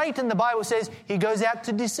 And Satan, the Bible says, he goes out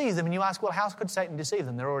to deceive them. And you ask, well, how could Satan deceive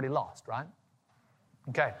them? They're already lost, right?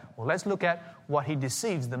 Okay, well, let's look at what he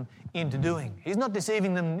deceives them into doing. He's not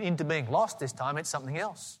deceiving them into being lost this time. It's something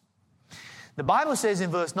else. The Bible says in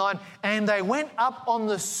verse 9, and they went up on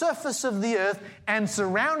the surface of the earth and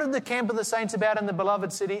surrounded the camp of the saints about in the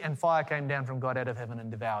beloved city, and fire came down from God out of heaven and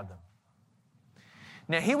devoured them.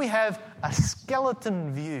 Now, here we have a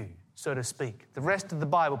skeleton view. so to speak. The rest of the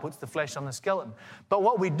Bible puts the flesh on the skeleton. But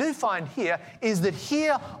what we do find here is that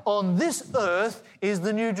here on this earth is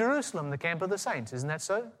the New Jerusalem, the camp of the saints. Isn't that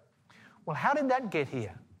so? Well, how did that get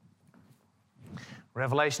here?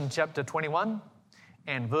 Revelation chapter 21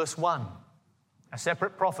 and verse 1, a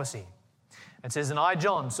separate prophecy. It says, "And I,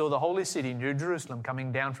 John, saw the holy city, New Jerusalem,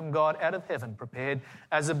 coming down from God out of heaven, prepared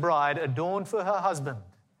as a bride adorned for her husband."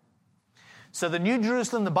 So the New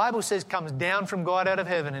Jerusalem, the Bible says, comes down from God out of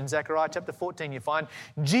heaven. In Zechariah chapter 14, you find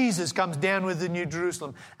Jesus comes down with the New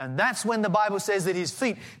Jerusalem. And that's when the Bible says that his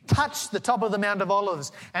feet touch the top of the Mount of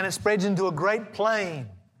Olives and it spreads into a great plain.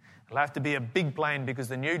 It'll have to be a big plain because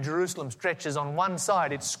the New Jerusalem stretches on one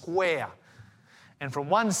side. It's square. And from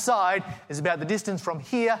one side is about the distance from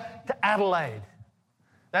here to Adelaide.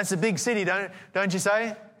 That's a big city, don't you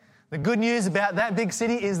say? The good news about that big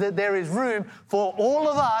city is that there is room for all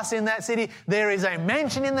of us in that city. There is a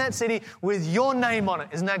mansion in that city with your name on it.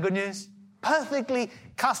 Isn't that good news? Perfectly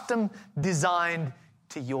custom designed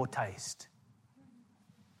to your taste.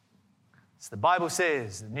 So the Bible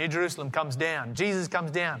says the New Jerusalem comes down. Jesus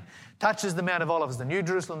comes down, touches the Mount of Olives. The New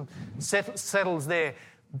Jerusalem settles there.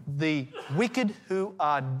 The wicked who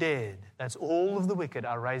are dead, that's all of the wicked,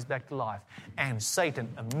 are raised back to life. And Satan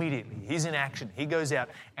immediately, he's in action. He goes out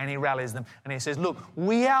and he rallies them. And he says, look,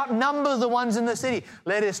 we outnumber the ones in the city.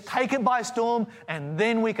 Let us take it by storm and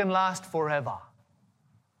then we can last forever.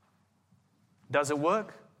 Does it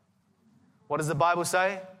work? What does the Bible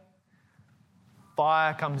say?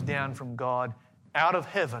 Fire comes down from God out of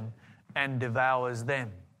heaven and devours them.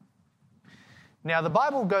 Now the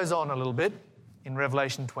Bible goes on a little bit in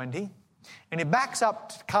Revelation 20, and it backs up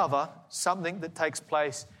to cover something that takes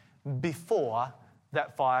place before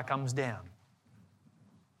that fire comes down.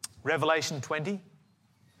 Revelation 20,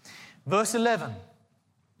 verse 11.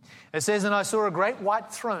 It says, "And I saw a great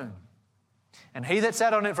white throne, and he that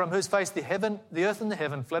sat on it, from whose face the earth and the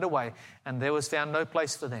heaven fled away, and there was found no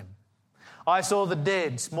place for them. I saw the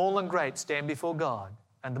dead, small and great, stand before God,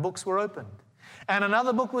 and the books were opened. And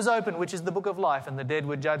another book was opened, which is the book of life, and the dead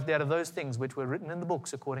were judged out of those things which were written in the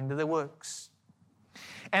books according to their works.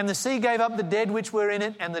 And the sea gave up the dead which were in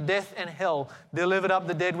it, and the death and hell delivered up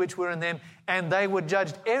the dead which were in them, and they were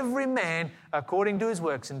judged every man according to his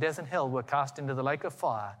works, and death and hell were cast into the lake of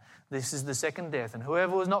fire. This is the second death, and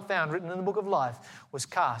whoever was not found written in the book of life was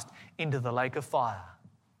cast into the lake of fire."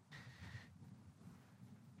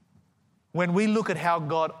 When we look at how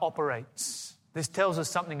God operates, this tells us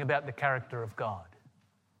something about the character of God.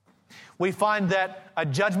 We find that a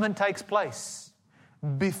judgment takes place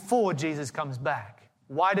before Jesus comes back.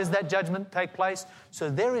 Why does that judgment take place? So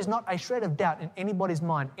there is not a shred of doubt in anybody's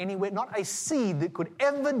mind, anywhere, not a seed that could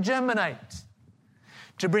ever germinate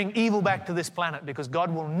to bring evil back to this planet, because God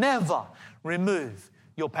will never remove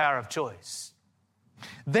your power of choice.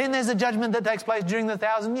 Then there's a judgment that takes place during the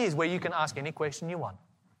 1,000 years where you can ask any question you want.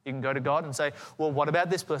 You can go to God and say, well, what about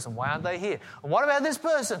this person? Why aren't they here? And what about this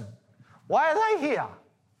person? Why are they here?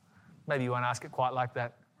 Maybe you won't ask it quite like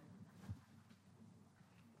that.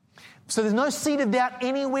 So there's no seed of doubt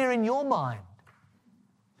anywhere in your mind.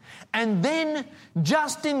 And then,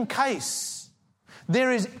 just in case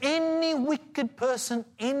there is any wicked person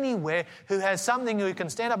anywhere who has something who can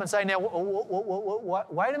stand up and say, now,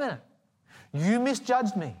 wait a minute. You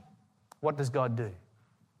misjudged me. What does God do?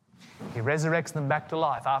 He resurrects them back to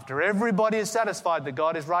life. After everybody is satisfied that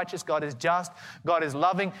God is righteous, God is just, God is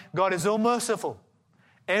loving, God is all merciful.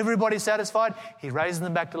 Everybody's satisfied, he raises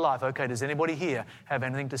them back to life. Okay, does anybody here have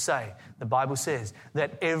anything to say? The Bible says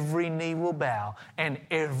that every knee will bow and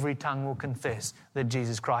every tongue will confess that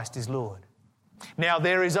Jesus Christ is Lord. Now,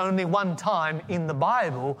 there is only one time in the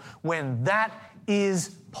Bible when that is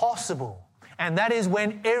possible. And that is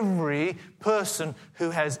when every person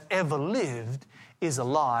who has ever lived is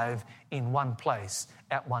alive in one place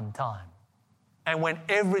at one time. And when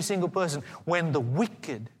every single person, when the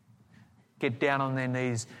wicked get down on their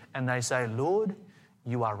knees and they say, Lord,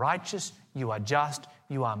 you are righteous, you are just,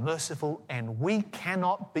 you are merciful, and we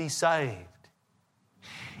cannot be saved.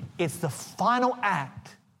 It's the final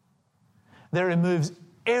act that removes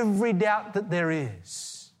every doubt that there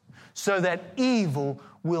is, so that evil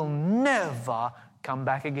will never come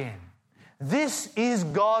back again. This is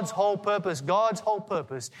God's whole purpose. God's whole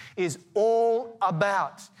purpose is all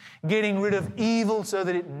about getting rid of evil so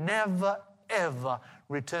that it never, ever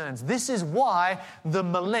returns. This is why the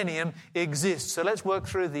millennium exists. So let's work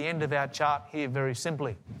through the end of our chart here very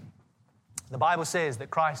simply. The Bible says that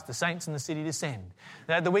Christ, the saints in the city descend,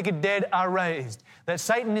 that the wicked dead are raised, that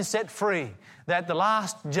Satan is set free, that the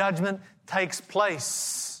last judgment takes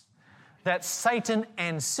place, that Satan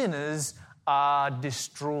and sinners are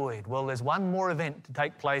destroyed. Well, there's one more event to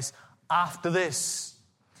take place after this.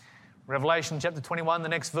 Revelation chapter 21, the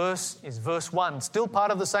next verse is verse 1, still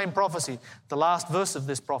part of the same prophecy, the last verse of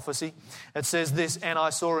this prophecy. It says this, "And I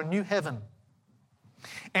saw a new heaven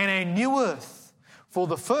and a new earth, for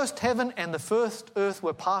the first heaven and the first earth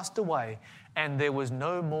were passed away, and there was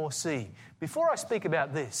no more sea." Before I speak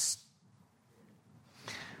about this,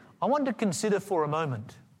 I want to consider for a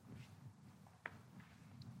moment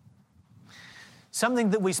something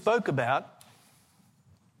that we spoke about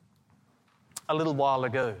a little while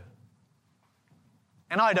ago.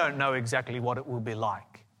 And I don't know exactly what it will be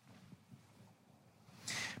like.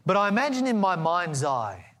 But I imagine in my mind's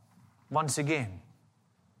eye, once again,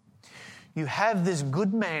 you have this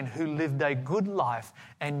good man who lived a good life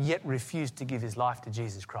and yet refused to give his life to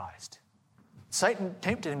Jesus Christ. Satan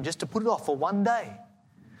tempted him just to put it off for one day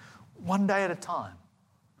at a time.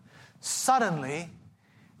 Suddenly,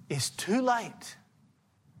 it's too late.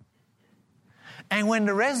 And when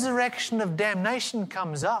the resurrection of damnation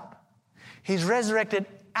comes up, he's resurrected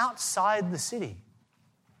outside the city.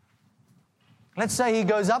 Let's say he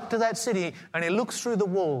goes up to that city and he looks through the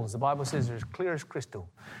walls. The Bible says they're as clear as crystal.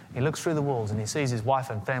 He looks through the walls and he sees his wife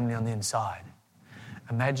and family on the inside.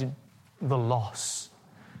 Imagine the loss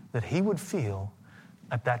that he would feel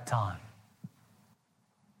at that time.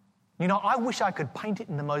 You know, I wish I could paint it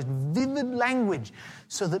in the most vivid language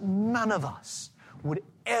so that none of us would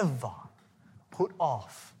ever put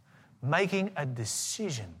off making a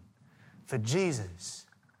decision for Jesus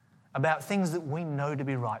about things that we know to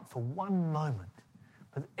be right for one moment.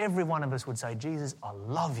 But every one of us would say, "Jesus, I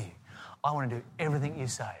love you. I want to do everything you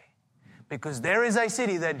say." Because there is a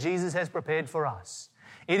city that Jesus has prepared for us.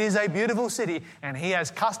 It is a beautiful city, and he has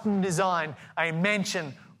custom designed a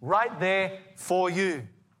mansion right there for you.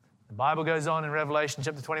 The Bible goes on in Revelation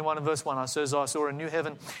chapter 21 and verse 1. It says, "I saw a new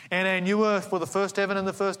heaven and a new earth, for the first heaven and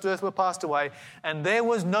the first earth were passed away, and there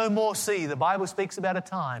was no more sea." The Bible speaks about a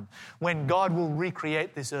time when God will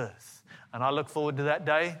recreate this earth. And I look forward to that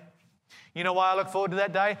day. You know why I look forward to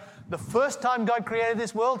that day? The first time God created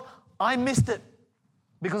this world, I missed it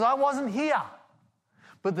because I wasn't here.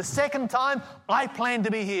 But the second time, I plan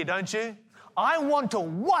to be here, don't you? I want to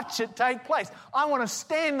watch it take place. I want to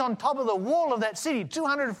stand on top of the wall of that city,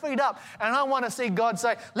 200 feet up, and I want to see God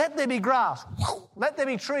say, "Let there be grass, let there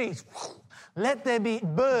be trees, let there be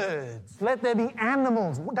birds, let there be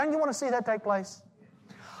animals." Don't you want to see that take place?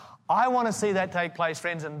 I want to see that take place,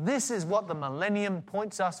 friends, and this is what the millennium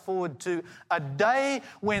points us forward to, a day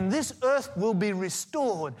when this earth will be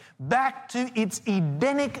restored back to its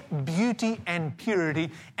Edenic beauty and purity,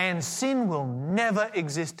 and sin will never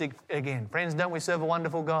exist again. Friends, don't we serve a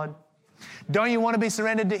wonderful God? Don't you want to be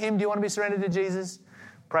surrendered to him? Do you want to be surrendered to Jesus?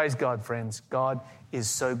 Praise God, friends. God is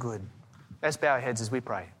so good. Let's bow our heads as we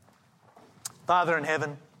pray. Father in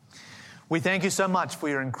heaven, we thank you so much for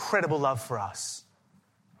your incredible love for us.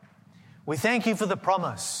 We thank you for the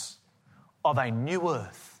promise of a new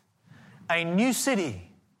earth, a new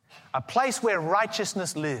city, a place where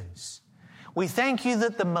righteousness lives. We thank you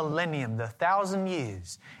that the millennium, the 1,000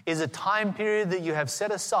 years, is a time period that you have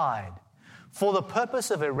set aside for the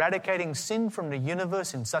purpose of eradicating sin from the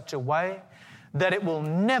universe in such a way that it will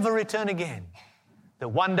never return again. That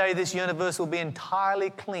one day this universe will be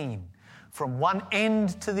entirely clean from one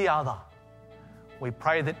end to the other. We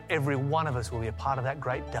pray that every one of us will be a part of that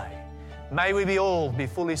great day. May we all be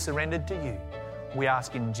fully surrendered to you. We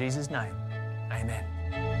ask in Jesus' name. Amen.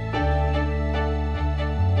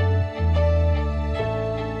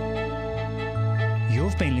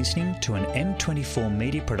 You've been listening to an M24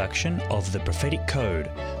 media production of The Prophetic Code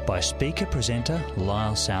by speaker-presenter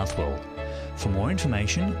Lyle Southwell. For more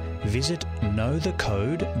information, visit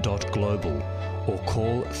knowthecode.global or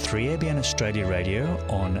call 3ABN Australia Radio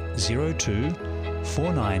on 02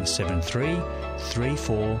 4973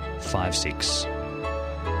 3456.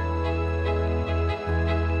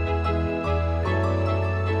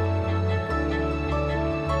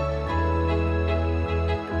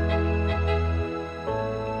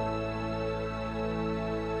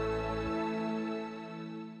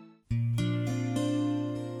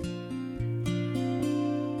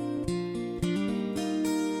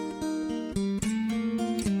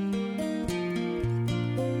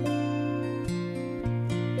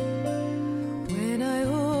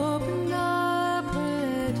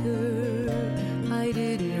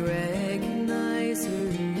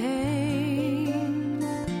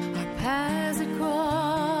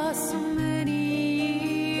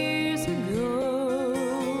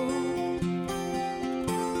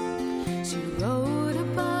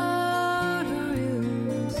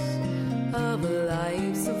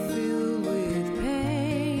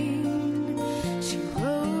 She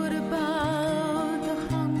wrote about the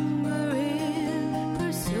hunger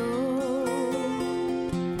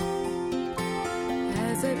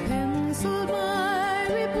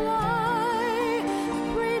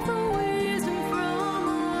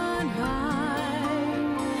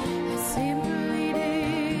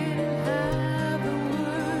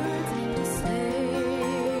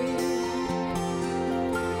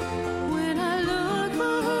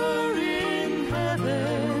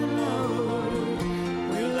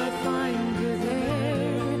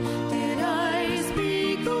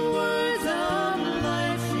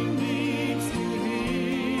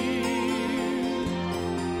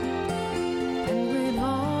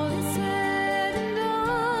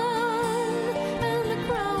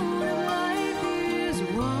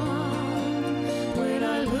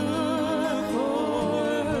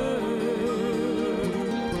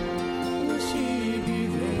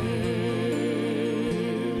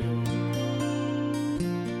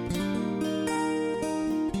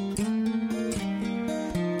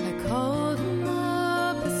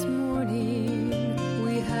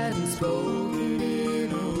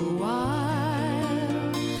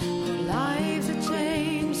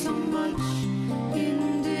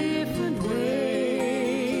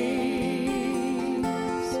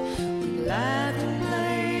laugh and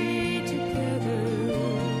play together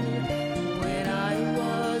when I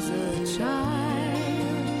was a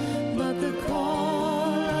child, but the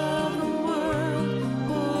call of the world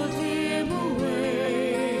pulled him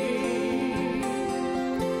away.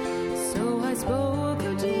 So I spoke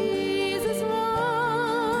of Jesus'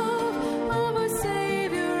 love, of a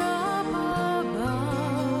Savior up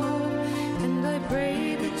above, and I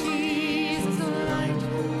prayed that Jesus' light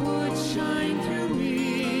would shine through me.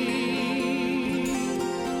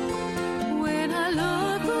 When I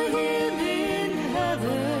look for him in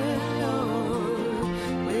heaven, Lord,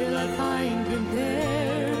 will I find him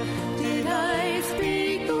there? Did I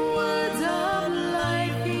speak the words of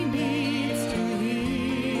life he needs to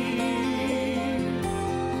hear?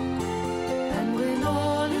 And when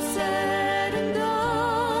all is said and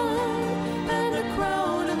done, and the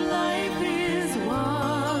crown of life is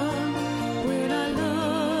won, when I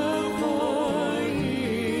look for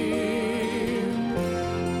him,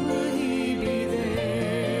 will he be there?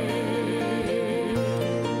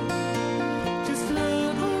 Just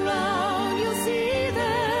look around, you'll see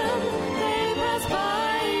them. They pass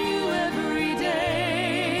by you every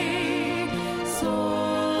day.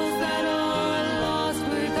 Souls that are lost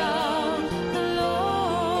without the Lord.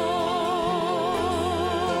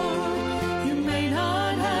 You may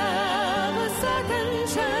not have a second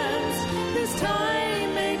chance. This time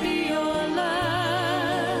may be your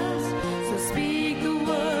last. So speak the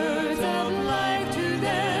words of life to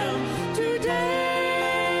them today.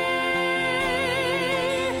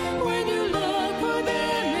 When you look for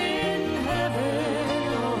them in heaven,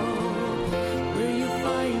 will you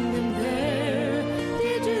find them there?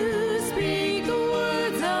 Did you speak the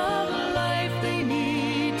words of life they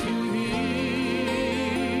need to hear?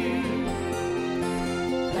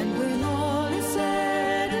 And when all is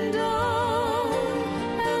said and done,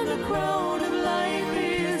 and the crown of life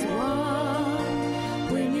is won,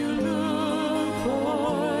 when you look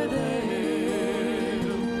for them,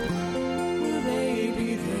 will they be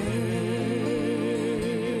there?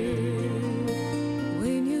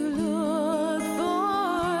 When you look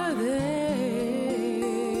for them,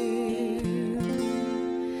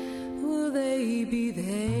 will they be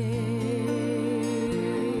there?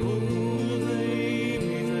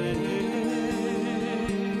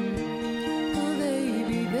 Will they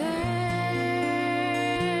be there?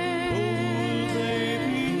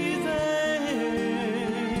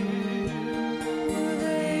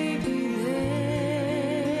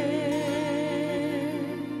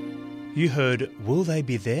 You heard Will They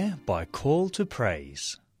Be There by Call to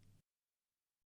Praise.